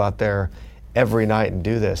have to go out there every night and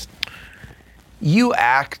do this. You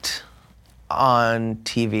act on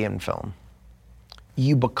TV and film.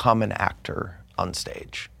 You become an actor on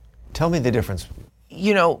stage. Tell me the difference.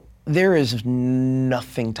 There is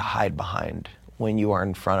nothing to hide behind when you are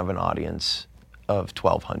in front of an audience of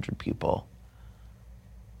 1,200 people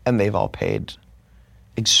and they've all paid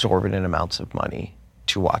exorbitant amounts of money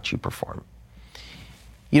to watch you perform.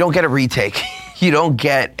 You don't get a retake. You don't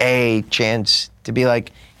get a chance to be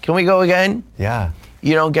like, can we go again? Yeah.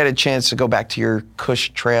 You don't get a chance to go back to your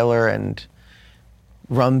cush trailer and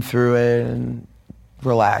run through it and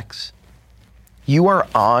relax. You are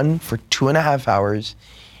on for 2.5 hours,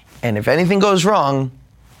 and if anything goes wrong,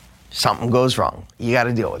 something goes wrong. You got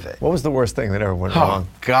to deal with it. What was the worst thing that ever went wrong?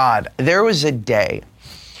 Oh, God. There was a day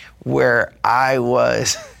where I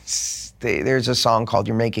was there's a song called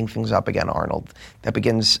You're Making Things Up Again, Arnold, that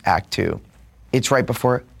begins Act 2. It's right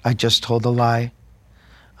before, I just told a lie.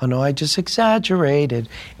 Oh no, I just exaggerated.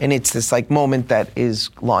 And it's this like moment that is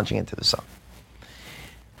launching into the song.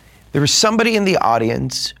 There was somebody in the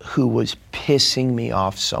audience who was pissing me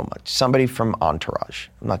off so much. Somebody from Entourage.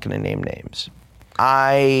 I'm not gonna name names.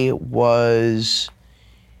 I was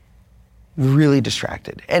really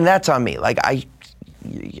distracted. And that's on me. Like I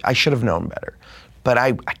should have known better. But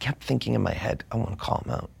I kept thinking in my head, I want to call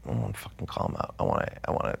him out. I want to fucking call him out. I want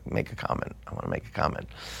to make a comment. I want to make a comment.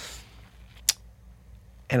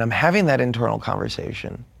 And I'm having that internal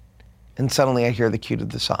conversation, and suddenly I hear the cue to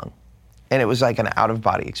the song. And it was like an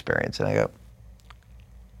out-of-body experience. And I go,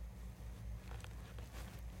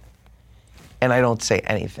 and I don't say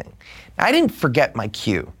anything. Now, I didn't forget my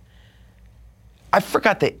cue. I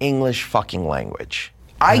forgot the English fucking language.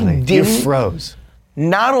 Really? I didn't. You froze.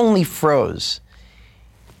 Not only froze,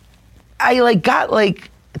 I like got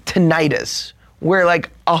like tinnitus, where like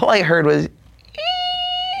all I heard was,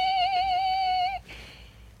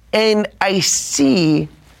 and I see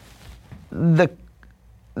the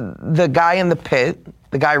guy in the pit,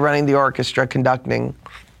 the guy running the orchestra, conducting,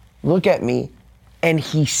 look at me, and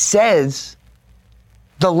he says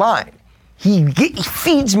the line. He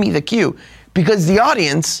feeds me the cue, because the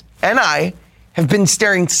audience and I have been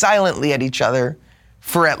staring silently at each other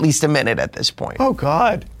for at least a minute at this point. Oh,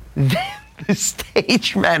 God. The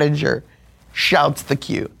stage manager shouts the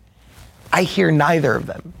cue. I hear neither of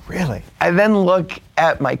them. Really? I then look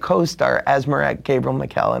at my co-star, Asmaret Gabriel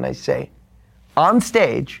McKell, and I say, on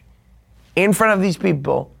stage, in front of these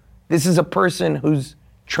people, this is a person who's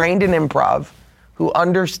trained in improv, who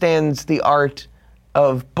understands the art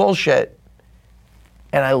of bullshit.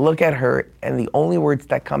 And I look at her, and the only words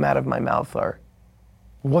that come out of my mouth are,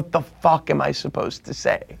 what the fuck am I supposed to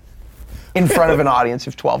say? In front of an audience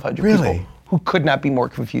of 1,200 people who could not be more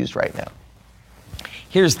confused right now.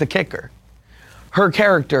 Here's the kicker. Her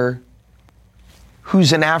character,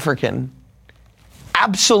 who's an African,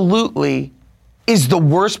 absolutely is the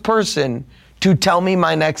worst person to tell me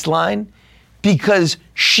my next line, because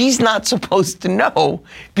she's not supposed to know,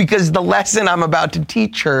 because the lesson I'm about to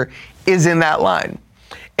teach her is in that line.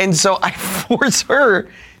 And so I force her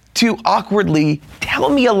to awkwardly tell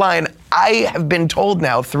me a line I have been told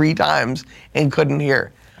now 3 times and couldn't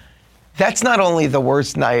hear. That's not only the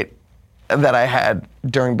worst night that I had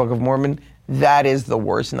during Book of Mormon, that is the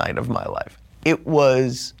worst night of my life. It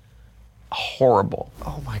was horrible.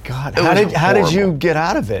 Oh my God. How did you get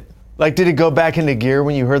out of it? Like, did it go back into gear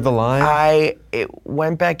when you heard the line? It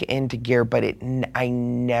went back into gear, but I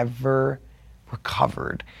never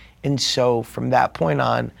recovered. And so from that point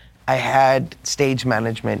on, I had stage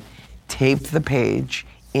management tape the page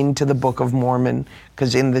into the Book of Mormon,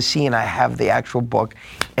 because in the scene I have the actual book,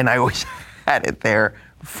 and I always had it there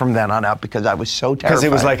from then on out because I was so terrified. Because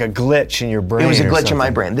it was like a glitch in your brain. It was a glitch in my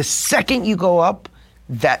brain. The second you go up,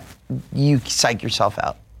 that you psych yourself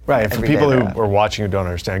out. Right, for people who are watching who don't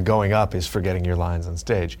understand, going up is forgetting your lines on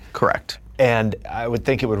stage. Correct. And I would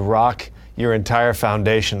think it would rock your entire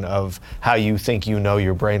foundation of how you think you know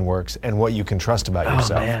your brain works and what you can trust about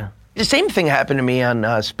yourself. Man. The same thing happened to me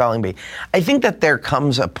on Spelling Bee. I think that there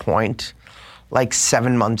comes a point, like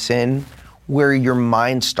 7 months in, where your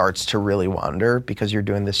mind starts to really wander because you're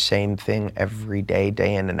doing the same thing every day,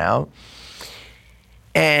 day in and out.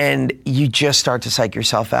 And you just start to psych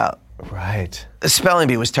yourself out. Right. The Spelling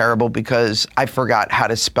Bee was terrible because I forgot how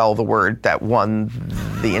to spell the word that won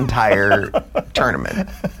the entire tournament.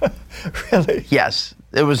 Really? Yes,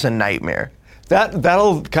 it was a nightmare.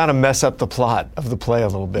 That'll kind of mess up the plot of the play a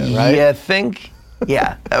little bit, right? You think?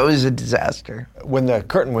 Yeah, that was a disaster. When the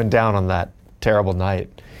curtain went down on that terrible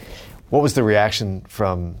night, what was the reaction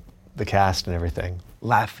from the cast and everything?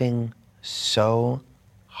 Laughing so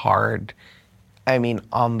hard. I mean,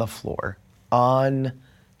 on the floor. On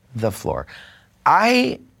the floor.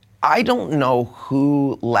 I don't know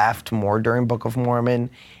who laughed more during Book of Mormon,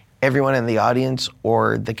 everyone in the audience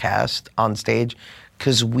or the cast on stage,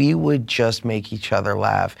 because we would just make each other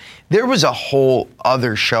laugh. There was a whole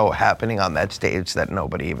other show happening on that stage that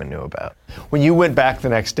nobody even knew about. When you went back the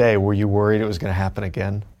next day, were you worried it was going to happen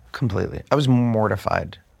again? Completely. I was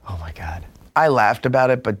mortified. Oh my God. I laughed about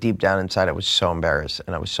it, but deep down inside I was so embarrassed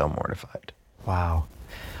and I was so mortified. Wow.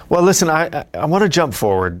 Well, listen, I want to jump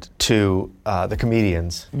forward to the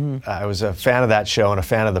comedians. I was a fan of that show and a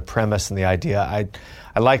fan of the premise and the idea.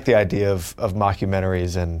 I like the idea of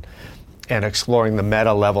mockumentaries and exploring the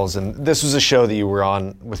meta levels. And this was a show that you were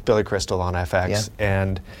on with Billy Crystal on FX. Yeah.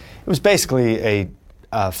 And it was basically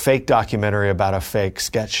a fake documentary about a fake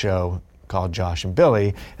sketch show called Josh and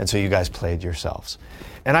Billy. And so you guys played yourselves.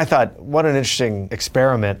 And I thought, what an interesting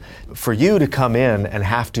experiment for you to come in and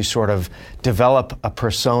have to sort of develop a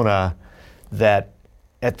persona that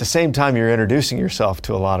at the same time you're introducing yourself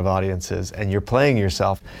to a lot of audiences and you're playing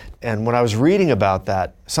yourself. And when I was reading about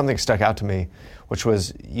that, something stuck out to me, which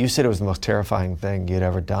was you said it was the most terrifying thing you'd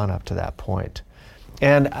ever done up to that point.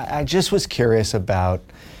 And I just was curious about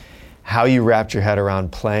how you wrapped your head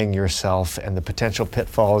around playing yourself and the potential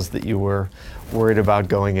pitfalls that you were worried about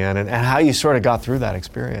going in, and how you sort of got through that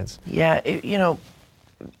experience. Yeah,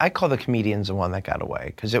 I call the comedians the one that got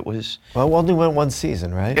away, because it was... Well, it only went one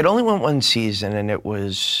season, right? It only went one season, and it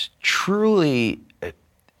was truly...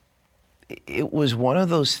 It was one of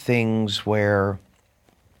those things where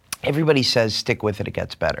everybody says, stick with it, it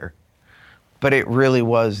gets better. But it really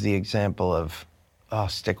was the example of, oh,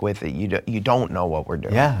 stick with it, you don't know what we're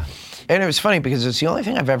doing. Yeah. And it was funny, because it's the only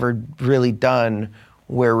thing I've ever really done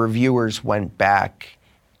where reviewers went back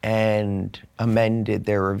and amended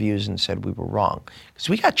their reviews and said we were wrong. Because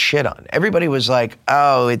we got shit on. Everybody was like,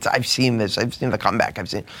 oh, I've seen this, I've seen the comeback,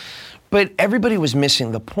 But everybody was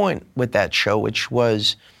missing the point with that show, which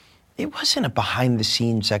was, it wasn't a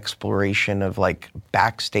behind-the-scenes exploration of like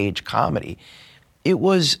backstage comedy. It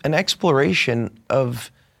was an exploration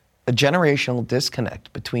of a generational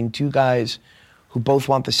disconnect between two guys who both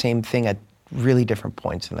want the same thing at really different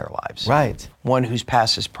points in their lives. Right. One who's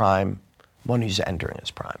past his prime, one who's entering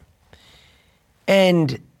his prime.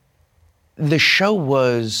 And the show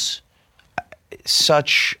was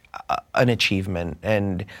such an achievement,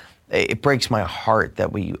 and it breaks my heart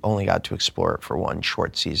that we only got to explore it for one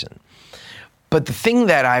short season. But the thing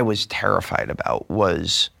that I was terrified about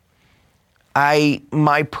was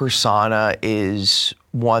my persona is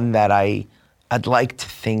one that I'd like to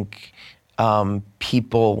think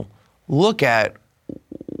people look at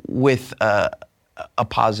with a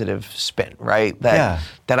positive spin, right? That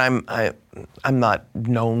I'm not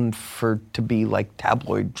known to be like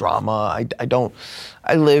tabloid drama.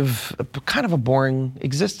 I live kind of a boring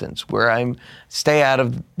existence where I stay out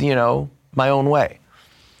of, my own way.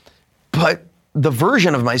 But the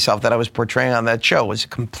version of myself that I was portraying on that show was a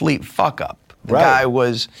complete fuck up. The guy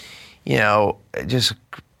was, just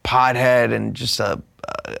pothead and just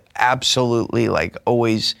absolutely like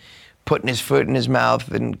always putting his foot in his mouth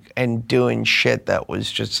and doing shit that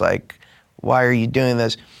was just like, why are you doing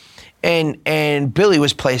this? And Billy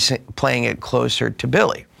was playing it closer to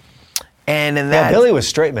Billy. And in that, Billy was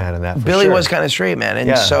straight man in that. Billy was kind of straight man,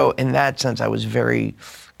 and so in that sense, I was very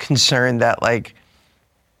concerned that like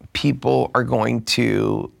people are going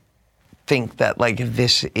to think that like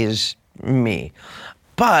this is me,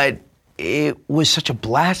 but it was such a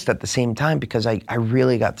blast at the same time because I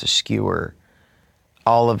really got to skewer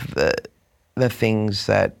all of the things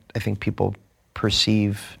that I think people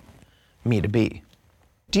perceive me to be.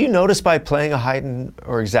 Do you notice by playing a heightened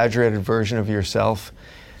or exaggerated version of yourself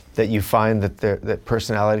that you find that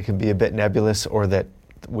personality can be a bit nebulous, or that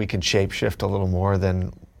we can shapeshift a little more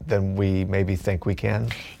than we maybe think we can?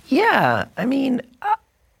 Yeah, I mean,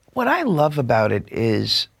 what I love about it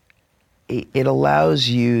is it allows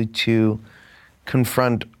you to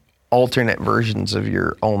confront alternate versions of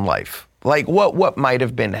your own life. Like what might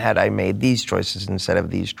have been had I made these choices instead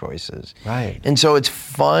of these choices. Right. And so it's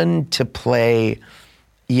fun to play,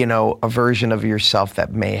 a version of yourself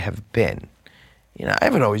that may have been. I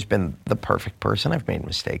haven't always been the perfect person. I've made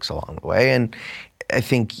mistakes along the way. And I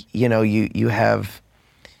think, you have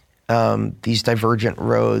these divergent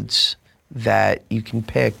roads that you can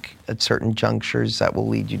pick at certain junctures that will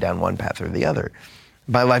lead you down one path or the other.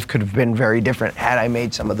 My life could have been very different had I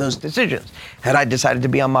made some of those decisions. Had I decided to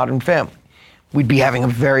be on Modern Family, we'd be having a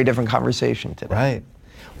very different conversation today. Right.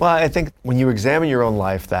 Well, I think when you examine your own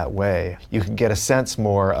life that way, you can get a sense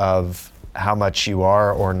more of how much you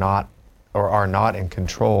are or are not in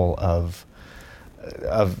control of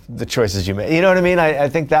the choices you make. You know what I mean? I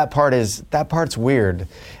think that part's weird,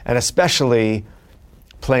 and especially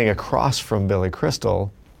playing across from Billy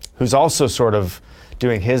Crystal, who's also sort of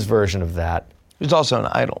doing his version of that. Who's also an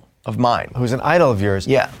idol of mine. Who's an idol of yours.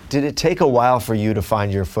 Yeah. Did it take a while for you to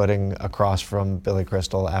find your footing across from Billy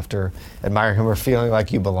Crystal after admiring him or feeling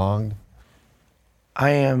like you belonged?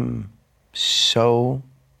 I am so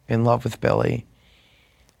in love with Billy.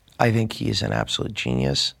 I think he is an absolute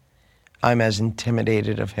genius. I'm as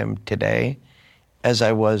intimidated of him today as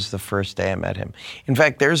I was the first day I met him. In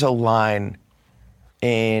fact, there's a line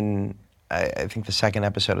in, I think, the second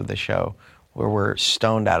episode of the show where we're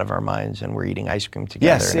stoned out of our minds and we're eating ice cream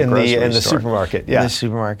together. Yes, in the supermarket. Yeah. In the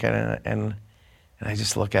supermarket, and I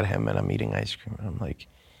just look at him and I'm eating ice cream and I'm like,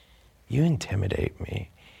 you intimidate me.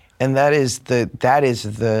 And that is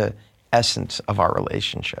the essence of our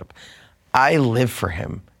relationship. I live for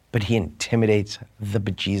him, but he intimidates the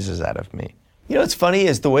bejesus out of me. You know what's funny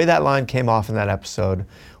is the way that line came off in that episode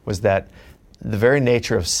was that the very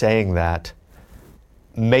nature of saying that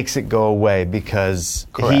makes it go away because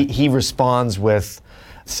he responds with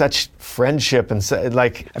such friendship and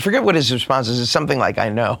like... I forget what his response is. It's something like, I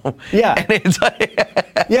know. Yeah. And it's like...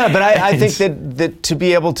 Yeah, but I think that to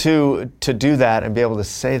be able to do that and be able to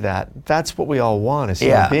say that, that's what we all want as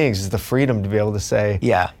human beings, is the freedom to be able to say,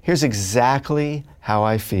 here's exactly how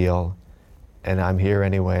I feel, and I'm here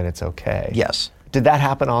anyway, and it's okay. Yes. Did that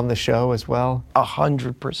happen on the show as well?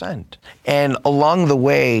 100%. And along the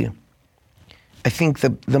way, I think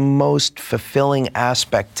the most fulfilling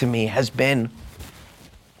aspect to me has been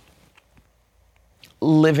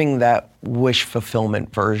living that wish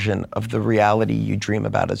fulfillment version of the reality you dream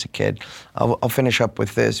about as a kid. I'll finish up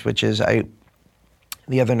with this, which is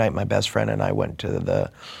the other night my best friend and I went to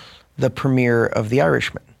the premiere of The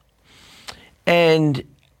Irishman. And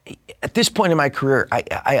at this point in my career,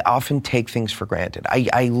 I often take things for granted.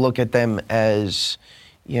 I look at them as,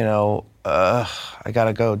 I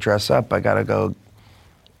gotta go dress up,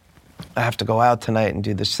 I have to go out tonight and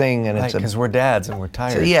do this thing, and it's because we're dads and we're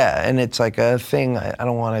tired. So, yeah, and it's like a thing. I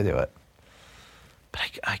don't want to do it. But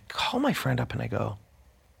I call my friend up and I go,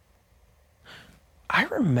 I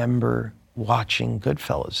remember watching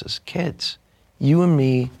Goodfellas as kids. You and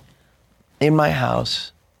me in my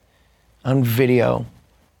house on video,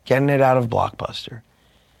 getting it out of Blockbuster,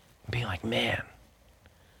 and being like, man,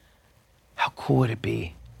 how cool would it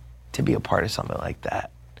be to be a part of something like that?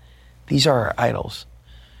 These are our idols.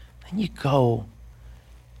 And you go,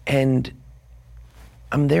 and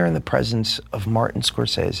I'm there in the presence of Martin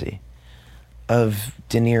Scorsese, of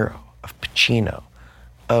De Niro, of Pacino,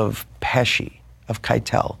 of Pesci, of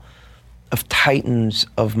Keitel, of titans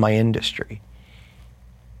of my industry.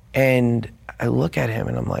 And I look at him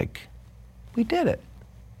and I'm like, we did it.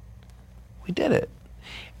 We did it.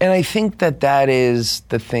 And I think that is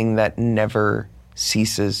the thing that never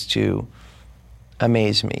ceases to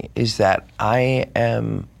amaze me, is that I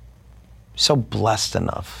am so blessed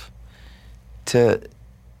enough to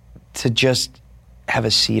just have a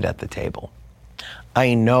seat at the table.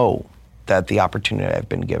 I know that the opportunity I've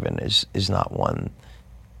been given is not one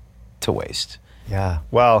to waste. Yeah,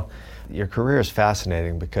 well, your career is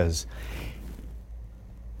fascinating because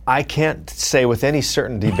I can't say with any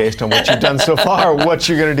certainty based on what you've done so far what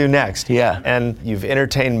you're going to do next. Yeah. And you've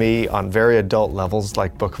entertained me on very adult levels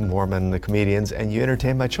like Book of Mormon, the comedians, and you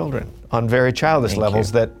entertain my children on very childish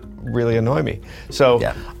levels that really annoy me. So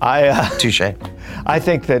touche. I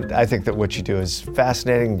think that what you do is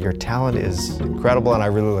fascinating. Your talent is incredible, and I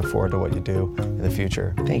really look forward to what you do in the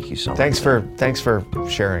future. Thank you so much. Thanks for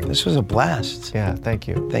sharing. This was a blast. Yeah, thank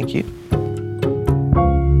you. Thank you.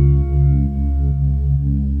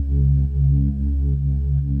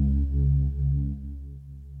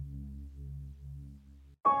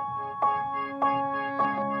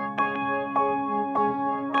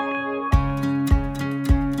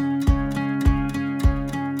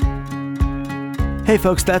 Hey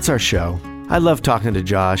folks, that's our show. I love talking to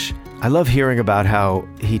Josh. I love hearing about how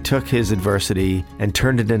he took his adversity and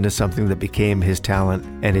turned it into something that became his talent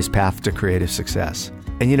and his path to creative success.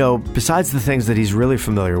 And besides the things that he's really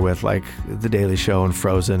familiar with, like The Daily Show and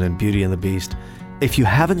Frozen and Beauty and the Beast, if you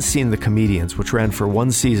haven't seen The Comedians, which ran for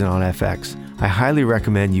one season on FX, I highly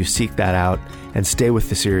recommend you seek that out and stay with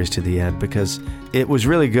the series to the end because it was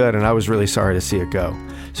really good and I was really sorry to see it go.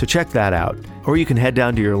 So check that out. Or you can head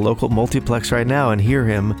down to your local multiplex right now and hear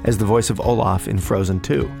him as the voice of Olaf in Frozen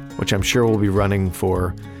 2, which I'm sure will be running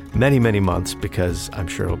for many, many months because I'm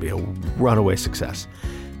sure it'll be a runaway success.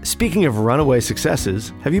 Speaking of runaway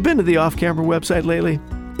successes, have you been to the Off-Camera website lately?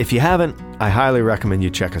 If you haven't, I highly recommend you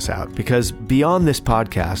check us out because beyond this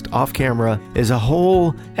podcast, Off-Camera is a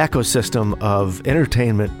whole ecosystem of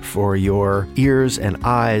entertainment for your ears and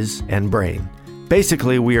eyes and brain.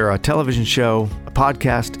 Basically, we are a television show, a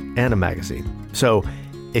podcast, and a magazine. So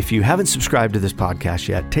if you haven't subscribed to this podcast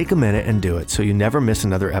yet, take a minute and do it so you never miss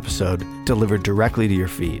another episode delivered directly to your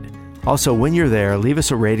feed. Also, when you're there, leave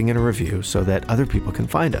us a rating and a review so that other people can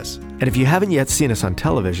find us. And if you haven't yet seen us on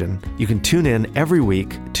television, you can tune in every week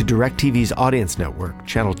to DirecTV's Audience Network,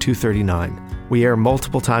 Channel 239. We air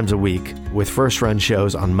multiple times a week with first-run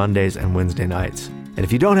shows on Mondays and Wednesday nights. And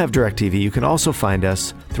if you don't have DirecTV, you can also find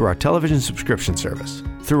us through our television subscription service,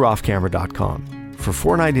 through offcamera.com. For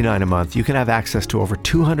 $4.99 a month, you can have access to over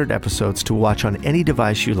 200 episodes to watch on any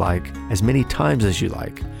device you like, as many times as you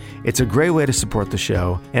like. It's a great way to support the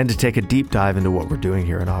show and to take a deep dive into what we're doing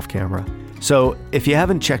here in Off Camera. So if you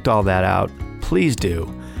haven't checked all that out, please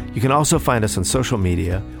do. You can also find us on social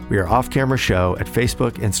media. We are Off Camera Show at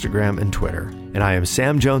Facebook, Instagram, and Twitter. And I am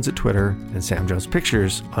Sam Jones at Twitter and Sam Jones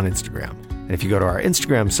Pictures on Instagram. And if you go to our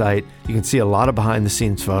Instagram site, you can see a lot of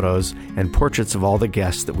behind-the-scenes photos and portraits of all the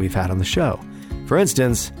guests that we've had on the show. For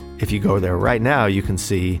instance, if you go there right now, you can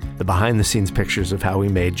see the behind-the-scenes pictures of how we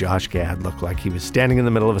made Josh Gad look like he was standing in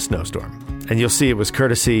the middle of a snowstorm. And you'll see it was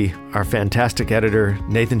courtesy our fantastic editor,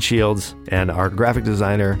 Nathan Shields, and our graphic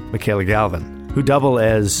designer, Michaela Galvin, who double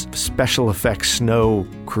as special effects snow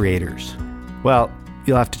creators. Well,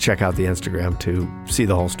 you'll have to check out the Instagram to see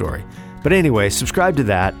the whole story. But anyway, subscribe to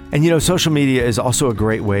that. And social media is also a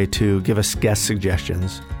great way to give us guest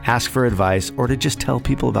suggestions, ask for advice, or to just tell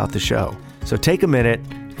people about the show. So take a minute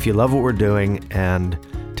if you love what we're doing and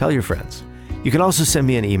tell your friends. You can also send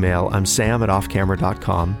me an email. I'm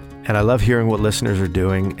sam@offcamera.com. And I love hearing what listeners are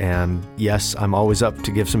doing. And yes, I'm always up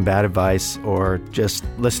to give some bad advice or just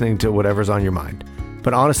listening to whatever's on your mind.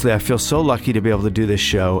 But honestly, I feel so lucky to be able to do this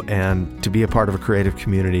show and to be a part of a creative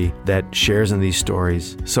community that shares in these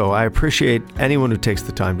stories. So I appreciate anyone who takes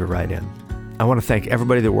the time to write in. I want to thank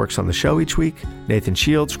everybody that works on the show each week. Nathan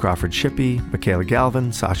Shields, Crawford Shippey, Michaela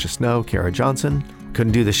Galvin, Sasha Snow, Kara Johnson.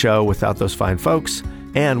 Couldn't do the show without those fine folks.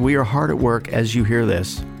 And we are hard at work, as you hear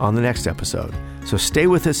this, on the next episode. So stay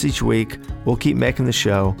with us each week. We'll keep making the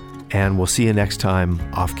show, and we'll see you next time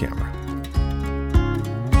off camera.